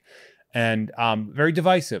unique, and very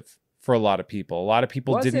divisive for a lot of people. A lot of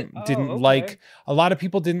people didn't like. A lot of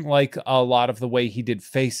people didn't like a lot of the way he did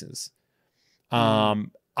faces.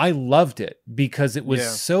 I loved it because it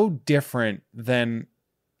was so different than.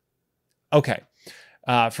 Okay,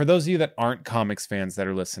 for those of you that aren't comics fans that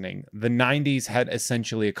are listening, the '90s had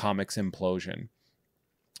essentially a comics implosion,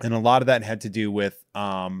 and a lot of that had to do with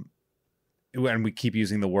and we keep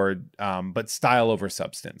using the word, but style over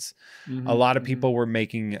substance. A lot of people were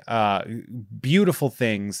making beautiful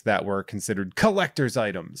things that were considered collector's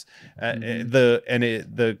items.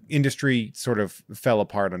 The industry sort of fell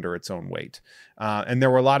apart under its own weight. And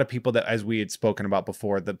there were a lot of people that, as we had spoken about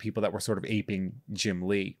before, the people that were sort of aping Jim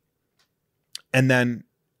Lee. And then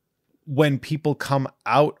when people come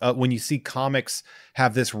out, when you see comics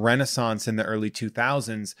have this renaissance in the early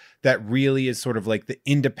 2000s, that really is sort of like the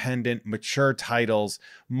independent, mature titles.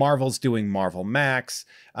 Marvel's doing Marvel Max,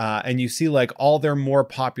 and you see like all their more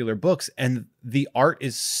popular books, and the art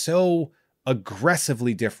is so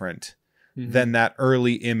aggressively different than that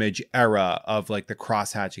early Image era of like the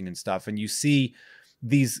cross-hatching and stuff. And you see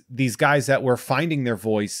these guys that were finding their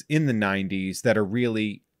voice in the 90s that are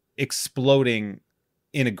really exploding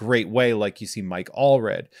in a great way, like you see Mike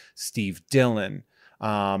Allred, Steve Dillon,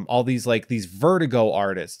 all these Vertigo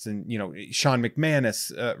artists, and Sean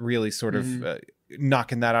McManus really sort of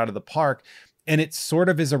knocking that out of the park. And it sort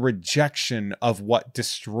of is a rejection of what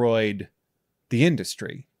destroyed the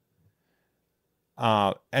industry.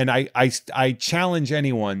 And I challenge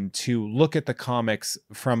anyone to look at the comics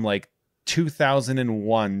from like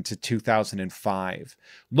 2001 to 2005.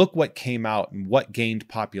 Look what came out and what gained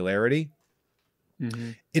popularity.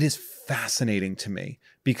 It is fascinating to me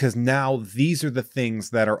because now these are the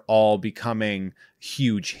things that are all becoming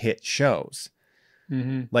huge hit shows.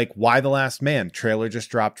 Like Why the Last Man trailer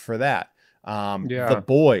just dropped for that. The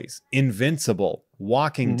Boys, Invincible,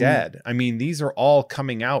 Walking Dead. I mean, these are all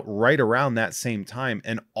coming out right around that same time,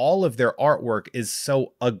 and all of their artwork is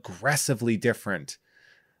so aggressively different.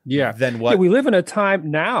 Than what we live in a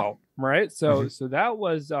time now, right? So that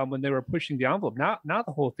was when they were pushing the envelope. Now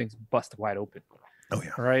the whole thing's busted wide open. Oh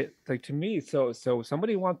yeah. Right. Like to me, so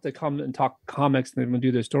somebody wants to come and talk comics and then do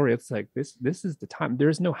their story. It's like this is the time.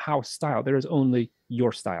 There's no house style. There is only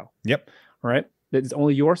your style. Yep. Right. There's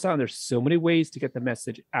only your style. And there's so many ways to get the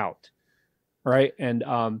message out. Right. And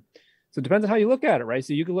so it depends on how you look at it, right?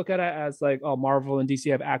 So you can look at it as like, oh, Marvel and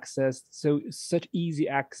DC have such easy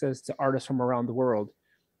access to artists from around the world.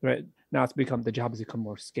 Right. Now the job has become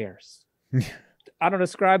more scarce. I don't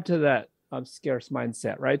ascribe to that scarce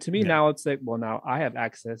mindset, right? To me now it's like, well, now I have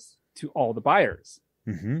access to all the buyers,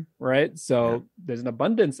 right? So there's an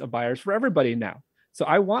abundance of buyers for everybody now. So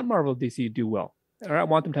I want Marvel DC to do well. Or I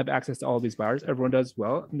want them to have access to all these buyers. Everyone does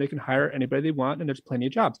well, and they can hire anybody they want, and there's plenty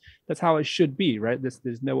of jobs. That's how it should be, right?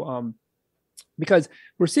 There's no because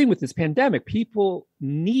we're seeing with this pandemic, people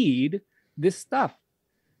need this stuff.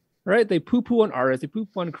 Right, they poo-poo on artists, they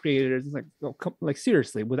poo-poo on creators. It's like, oh, like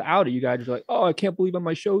seriously, without it, you guys are like, oh, I can't believe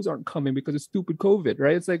my shows aren't coming because of stupid COVID,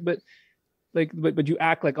 right? It's like, but you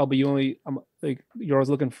act like, oh, but you only, like you're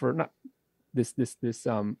always looking for not this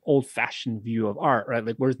old-fashioned view of art, right?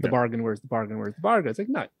 Like, where's the bargain? Where's the bargain? Where's the bargain? It's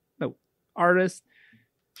like, no, artists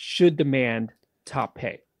should demand top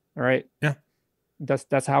pay. All right,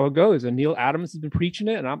 that's how it goes. And Neil Adams has been preaching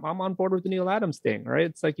it, and I'm on board with the Neil Adams thing, right?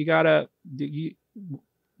 It's like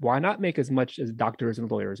why not make as much as doctors and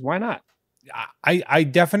lawyers? Why not? I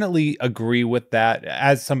definitely agree with that.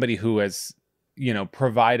 As somebody who has,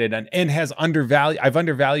 provided and has I've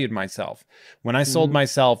undervalued myself. When I sold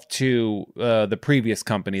myself to the previous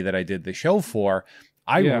company that I did the show for,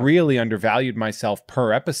 I really undervalued myself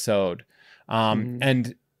per episode.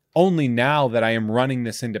 And only now that I am running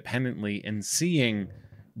this independently and seeing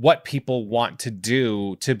what people want to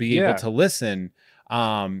do to be able to listen.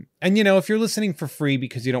 And if you're listening for free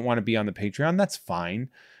because you don't want to be on the Patreon, that's fine.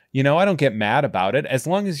 I don't get mad about it as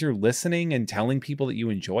long as you're listening and telling people that you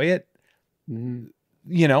enjoy it,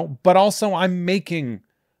 but also I'm making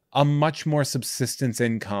a much more subsistence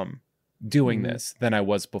income doing this than I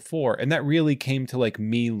was before. And that really came to like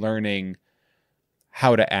me learning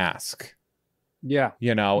how to ask.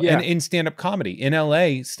 And in stand-up comedy in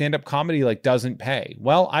LA, stand-up comedy like doesn't pay.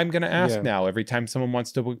 Well, I'm going to ask now every time someone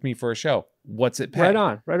wants to book me for a show, what's it pay? Right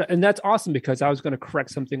on. And that's awesome because I was going to correct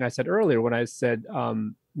something I said earlier when I said,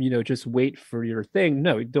 just wait for your thing.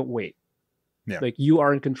 No, don't wait. Yeah. Like, you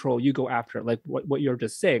are in control, you go after it, like what you're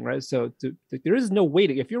just saying, right? So there is no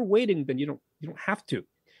waiting. If you're waiting, then you don't have to.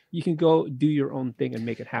 You can go do your own thing and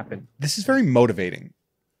make it happen. This is very motivating.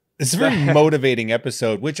 It's a very motivating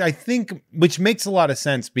episode, which makes a lot of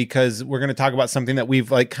sense, because we're going to talk about something that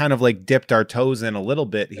we've like kind of like dipped our toes in a little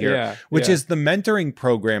bit here, which is the mentoring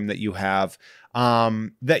program that you have.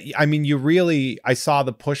 That, I mean, I saw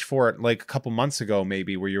the push for it like a couple months ago,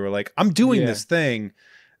 maybe, where you were like, I'm doing this thing.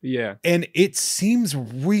 Yeah. And it seems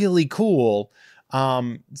really cool.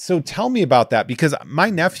 So tell me about that, because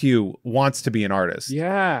my nephew wants to be an artist.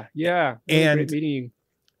 Yeah. And great meeting.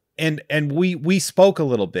 And we spoke a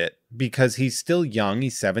little bit, because he's still young.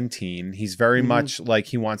 He's 17. He's very much like,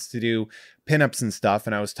 he wants to do pinups and stuff.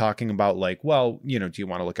 And I was talking about like, well, do you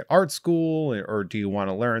want to look at art school, or do you want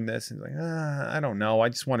to learn this? And he's like, I don't know. I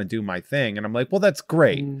just want to do my thing. And I'm like, well, that's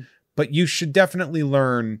great, but you should definitely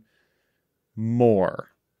learn more,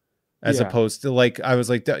 as opposed to like, I was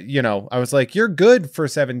like, you're good for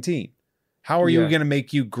 17. How are you going to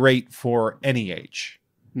make you great for any age?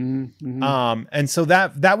 And so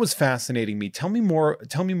that was fascinating me. Tell me more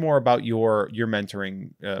about your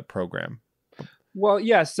mentoring program. Well,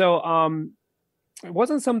 yeah. So it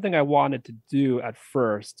wasn't something I wanted to do at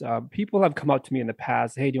first. People have come up to me in the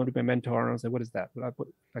past, hey, do you want to be my mentor? And I was like, what is that?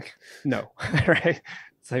 Like, no. Right.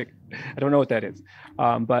 It's like, I don't know what that is.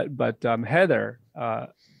 But Heather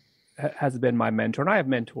has been my mentor, and I have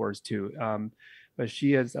mentors too. But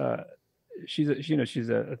she is she's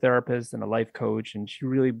a therapist and a life coach, and she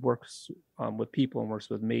really works with people and works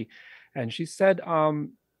with me. And she said,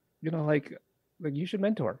 like you should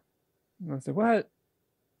mentor. And I said, what?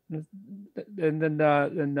 And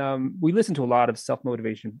then we listen to a lot of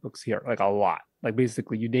self-motivation books here, like a lot. Like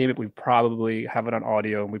basically, you name it, we probably have it on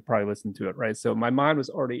audio, and we probably listen to it, right? So my mind was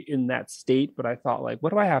already in that state, but I thought, like,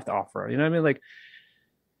 what do I have to offer? You know what I mean?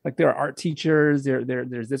 Like there are art teachers,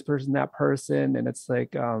 there's this person, that person, and it's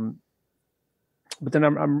like, but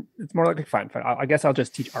then it's more like, fine. I guess I'll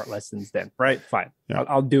just teach art lessons then, right? Fine. Yeah.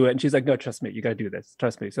 I'll do it. And she's like, no, trust me, you got to do this.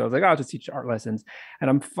 Trust me. So I was like, I'll just teach art lessons. And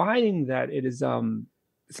I'm finding that it is,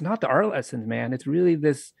 it's not the art lessons, man. It's really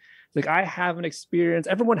this, like, I have an experience.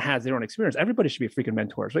 Everyone has their own experience. Everybody should be freaking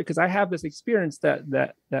mentors, right? Because I have this experience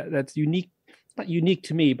that's unique. It's not unique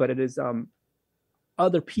to me, but it is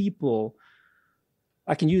other people.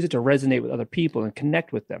 I can use it to resonate with other people and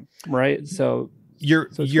connect with them, right? So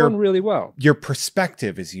it's going really well. Your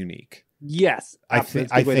perspective is unique. Yes, I think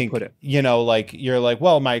put it. Like you're like,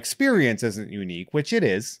 well, my experience isn't unique, which it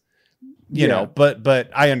is, you know, but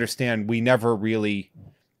I understand we never really.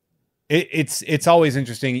 It's always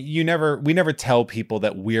interesting. We never tell people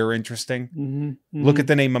that we're interesting. Look at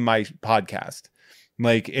the name of my podcast.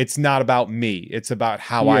 Like, it's not about me. It's about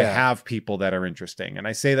how I have people that are interesting. And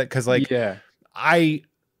I say that because, like, I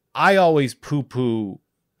always poo-poo.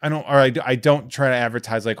 I don't try to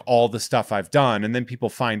advertise like all the stuff I've done. And then people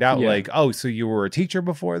find out like, oh, so you were a teacher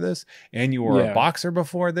before this, and you were a boxer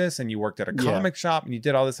before this, and you worked at a comic shop, and you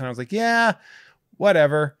did all this. And I was like, yeah,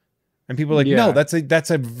 whatever. And people are like, no,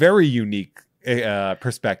 that's a very unique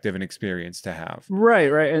perspective and experience to have.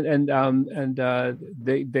 Right. And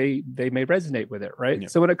they may resonate with it. Right. Yeah.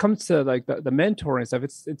 So when it comes to like the mentoring stuff,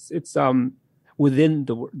 it's within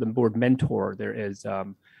the word mentor, there is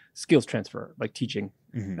skills transfer, like teaching.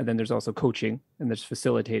 And then there's also coaching, and there's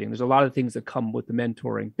facilitating. There's a lot of things that come with the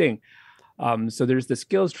mentoring thing. So there's the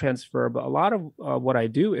skills transfer, but a lot of what I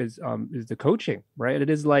do is the coaching, right? It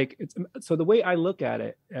is like, so the way I look at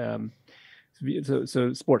it,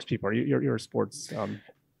 so sports people, you're a sports.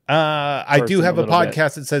 I do have a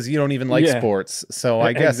podcast that says you don't even like sports, so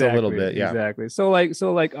I guess a little bit, exactly. So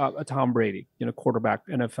like a Tom Brady, quarterback,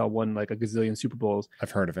 NFL, won like a gazillion Super Bowls.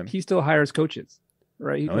 I've heard of him. He still hires coaches,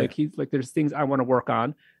 right? He's like, there's things I want to work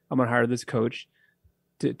on. I'm gonna hire this coach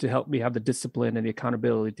to help me have the discipline and the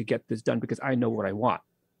accountability to get this done, because I know what I want,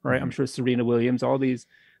 right? I'm sure Serena Williams, all these,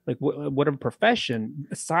 like whatever profession,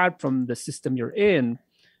 aside from the system you're in,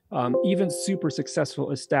 even super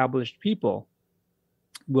successful established people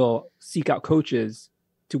will seek out coaches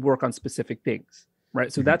to work on specific things,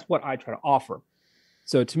 right? So that's what I try to offer.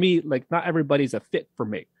 So to me, like, not everybody's a fit for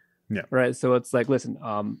me, right? So it's like, listen,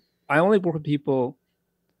 I only work with people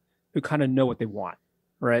who kind of know what they want.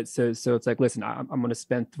 Right. So it's like, listen, I'm going to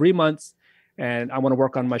spend 3 months and I want to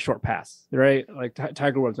work on my short pass. Right. Like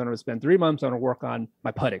Tiger Woods, I'm going to spend 3 months. I'm going to work on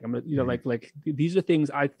my putting. I'm going to, like these are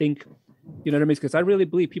things I think, you know what I mean? Because I really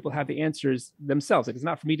believe people have the answers themselves. Like, it's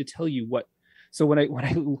not for me to tell you what So when I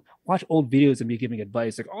watch old videos of me giving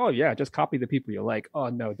advice, like, oh yeah, just copy the people you like. Oh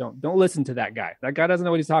no, don't listen to that guy. That guy doesn't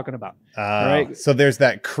know what he's talking about. Right? So there's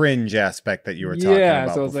that cringe aspect that you were talking Yeah.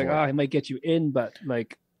 about So it's like, before. oh, he might get you in, but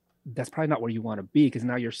like that's probably not where you want to be because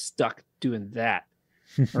now you're stuck doing that.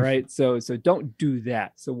 All right. So don't do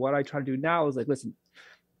that. So what I try to do now is like, listen,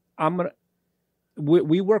 I'm gonna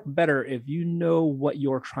we work better if you know what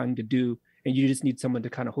you're trying to do and you just need someone to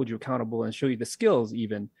kind of hold you accountable and show you the skills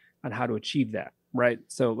even on how to achieve that, right?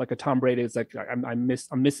 So like a Tom Brady, it's like I'm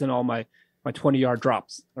missing all my 20-yard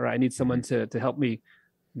drops. All right, I need someone to help me,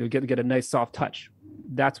 get a nice soft touch.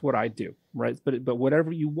 That's what I do, right? But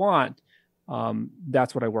whatever you want,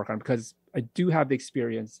 that's what I work on because I do have the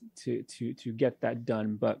experience to get that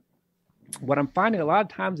done. But what I'm finding a lot of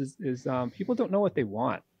times is people don't know what they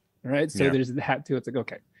want, right? So there's that too. It's like,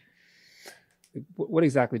 okay, what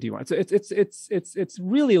exactly do you want? So it's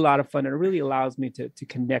really a lot of fun, and it really allows me to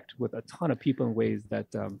connect with a ton of people in ways that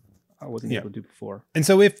I wasn't able to do before. And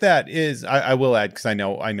so if that is, I will add, because I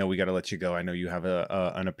know we got to let you go. I know you have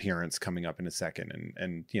an appearance coming up in a second,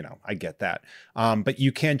 and I get that. But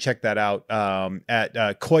you can check that out at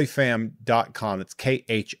khoipham.com. It's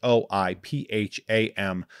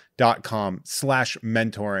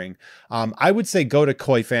KHOIPHAM.com/mentoring. I would say go to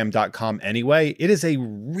khoipham.com anyway. It is a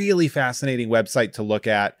really fascinating website to look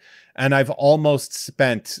at. And I've almost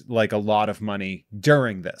spent like a lot of money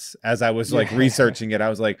during this as I was like researching it. I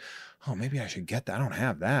was like, oh, maybe I should get that. I don't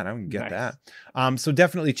have that. I can get that. So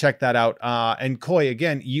definitely check that out. And Khoi,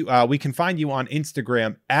 again, we can find you on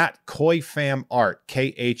Instagram at Khoi Pham Art,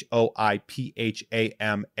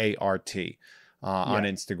 KHOIPHAMART. On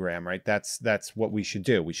Instagram, right? That's what we should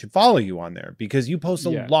do. We should follow you on there because you post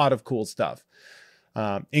a lot of cool stuff,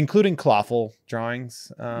 including clawful drawings.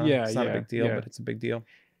 It's not a big deal, but it's a big deal.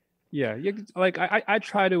 Yeah, like I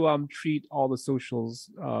try to treat all the socials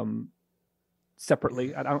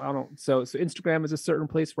separately. I don't. So Instagram is a certain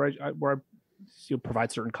place where I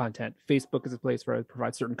provide certain content. Facebook is a place where I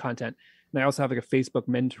provide certain content, and I also have like a Facebook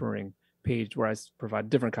mentoring page where I provide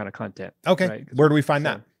different kind of content. Okay, right? Where do we find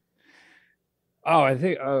that? Oh, I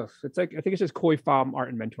think it's just Khoi Pham Art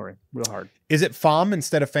and Mentoring. Real hard. Is it Pham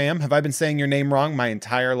instead of Pham? Have I been saying your name wrong my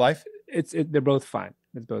entire life? They're both fine.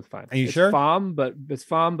 It's both fine. Are you sure? Pham, but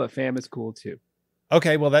Pham is cool too.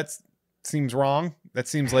 Okay, well that seems wrong. That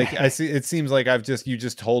seems like it seems like you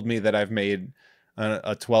just told me that I've made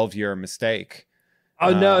a 12-year mistake.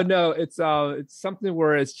 Oh no, it's something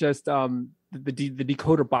where it's just the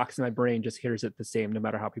decoder box in my brain just hears it the same no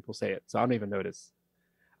matter how people say it. So I don't even notice.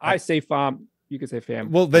 I say Pham. You can say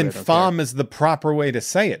Pham. Well, then Pham is the proper way to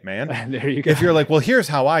say it, man. There you go. If you're like, well, here's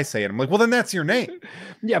how I say it. I'm like, well, then that's your name.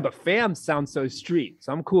 Yeah, but Pham sounds so street.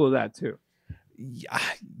 So I'm cool with that too.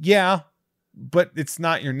 Yeah, but it's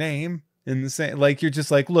not your name in the same, like, you're just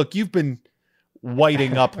like, look, you've been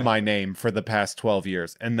whiting up my name for the past 12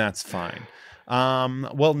 years, and that's fine.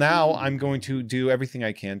 Well, now I'm going to do everything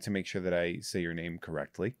I can to make sure that I say your name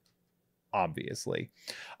correctly. Obviously.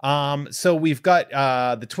 So we've got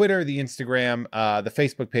the Twitter, the Instagram, the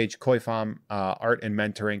Facebook page, Khoi Pham Art and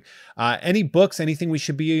Mentoring. Any books, anything we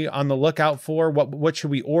should be on the lookout for? What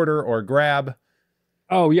should we order or grab?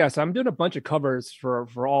 Oh yes, I'm doing a bunch of covers for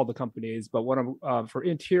all the companies, but what I'm for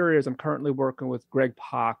interiors, I'm currently working with Greg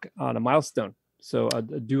Pak on a Milestone. So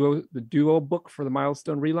the duo book for the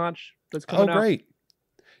Milestone relaunch that's coming out. Oh, great.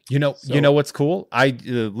 You know what's cool? I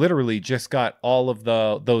literally just got all of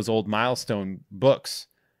those old Milestone books.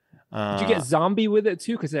 Did you get Zombie with it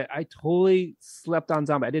too? Because I totally slept on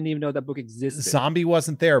Zombie. I didn't even know that book existed. Zombie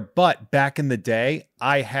wasn't there, but back in the day,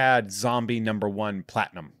 I had Zombie #1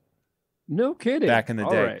 Platinum. No kidding. Back in the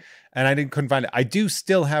day, right. And I couldn't find it. I do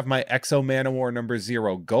still have my Exo Manowar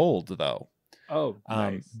 #0 Gold though. Oh,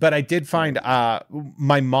 nice. But I did find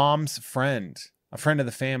my mom's friend. A friend of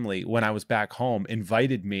the family, when I was back home,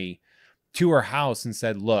 invited me to her house and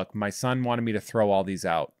said, look, my son wanted me to throw all these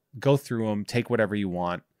out. Go through them, take whatever you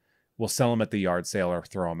want. We'll sell them at the yard sale or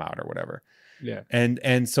throw them out or whatever. Yeah.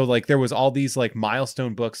 And so like there was all these like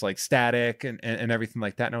Milestone books, like Static and everything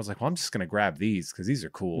like that. And I was like, well, I'm just going to grab these because these are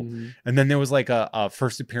cool. Mm-hmm. And then there was like a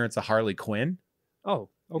first appearance of Harley Quinn. Oh,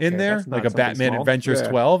 okay. In there, like a Batman Adventures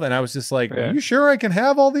 12. And I was just like, are you sure I can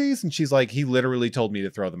have all these? And she's like, he literally told me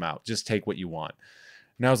to throw them out. Just take what you want.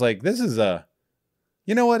 And I was like, this is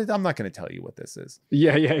you know what? I'm not going to tell you what this is.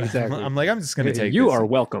 Yeah, exactly. I'm like, I'm just going to take you this. Are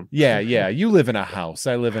welcome. Yeah. You live in a house.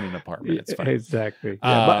 I live in an apartment. It's fine. Exactly.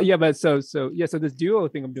 Yeah, so this duo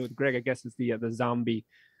thing I'm doing with Greg, I guess, is the Zombie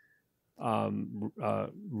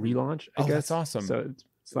relaunch. I guess that's awesome. So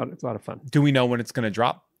it's a lot of fun. Do we know when it's going to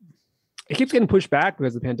drop? It keeps getting pushed back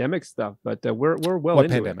because of the pandemic stuff, but we're well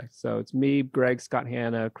into it. So it's me, Greg, Scott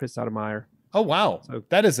Hanna, Chris Sotomayor. Oh, wow. So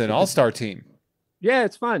That is an all-star team. yeah,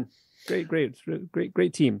 it's fun. Great. It's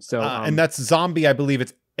great team. So And that's Zombie, I believe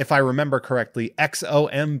it's, if I remember correctly,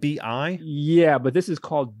 XOMBI. yeah, but this is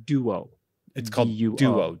called Duo. It's called DUO.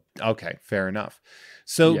 Duo. Okay, fair enough.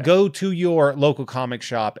 So Yeah. go to your local comic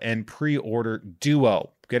shop and pre-order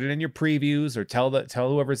Duo. Get it in your previews or tell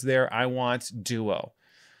whoever's there, I want Duo.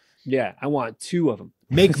 Yeah, I want 2 of them.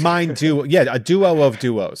 Make mine duo. Yeah, a duo of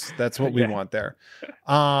duos. That's what we want there.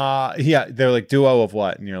 Yeah, they're like, duo of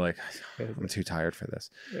what? And you're like, I'm too tired for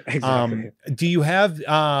this. Exactly. Do you have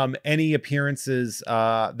any appearances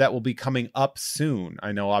that will be coming up soon?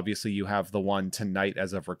 I know obviously you have the one tonight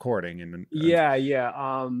as of recording. And Yeah.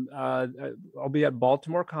 I'll be at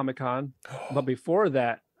Baltimore Comic Con, but before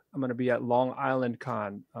that, I'm going to be at Long Island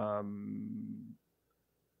Con,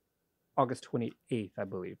 August 28th, I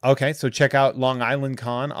believe. Okay, so check out Long Island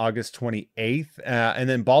Con, August 28th, and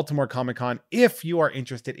then Baltimore Comic Con. If you are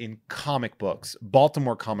interested in comic books,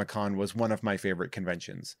 Baltimore Comic Con was one of my favorite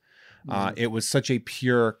conventions. It was such a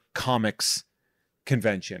pure comics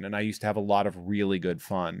convention, and I used to have a lot of really good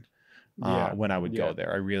fun when I would go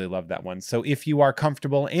there. I really loved that one. So if you are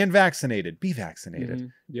comfortable and vaccinated, be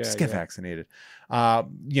vaccinated. Just get vaccinated.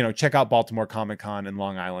 Check out Baltimore Comic Con and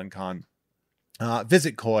Long Island Con.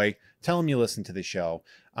 Visit Khoi. Tell him you listen to the show.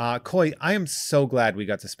 Khoi, I am so glad we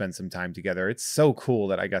got to spend some time together. It's so cool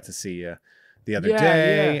that I got to see you the other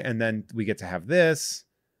day, and then we get to have this.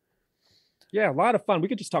 Yeah, a lot of fun. We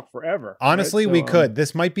could just talk forever. Honestly, we could.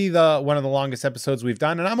 This might be one of the longest episodes we've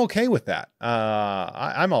done, and I'm okay with that.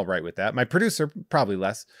 I'm all right with that. My producer, probably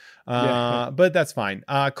less, but that's fine.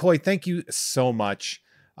 Khoi, thank you so much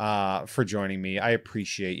for joining me. I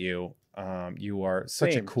appreciate you. You are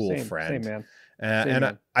such a cool friend. Same, man.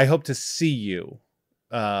 And I hope to see you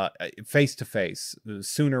face to face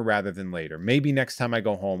sooner rather than later. Maybe next time I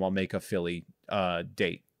go home, I'll make a Philly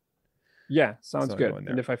date. Yeah, sounds good.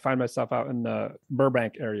 And if I find myself out in the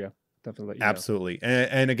Burbank area, definitely let you know. Absolutely.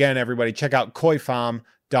 And again, everybody, check out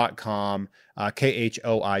khoipham.com,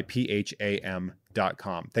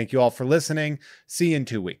 KHOIPHAM.com. Thank you all for listening. See you in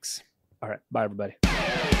 2 weeks. All right. Bye, everybody.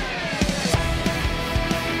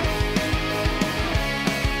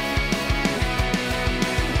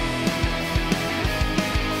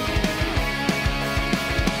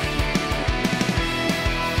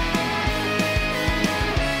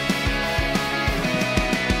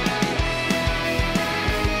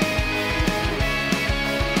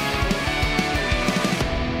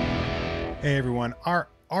 Hey everyone, our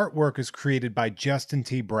artwork is created by Justin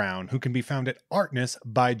T. Brown, who can be found at Artness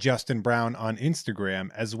by Justin Brown on Instagram,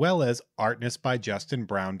 as well as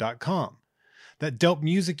artnessbyjustinbrown.com. That dope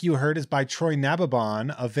music you heard is by Troy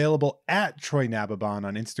Nababon, available at Troy Nababon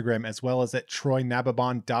on Instagram, as well as at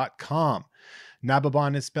troynababon.com.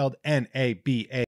 Nababon is spelled Naba.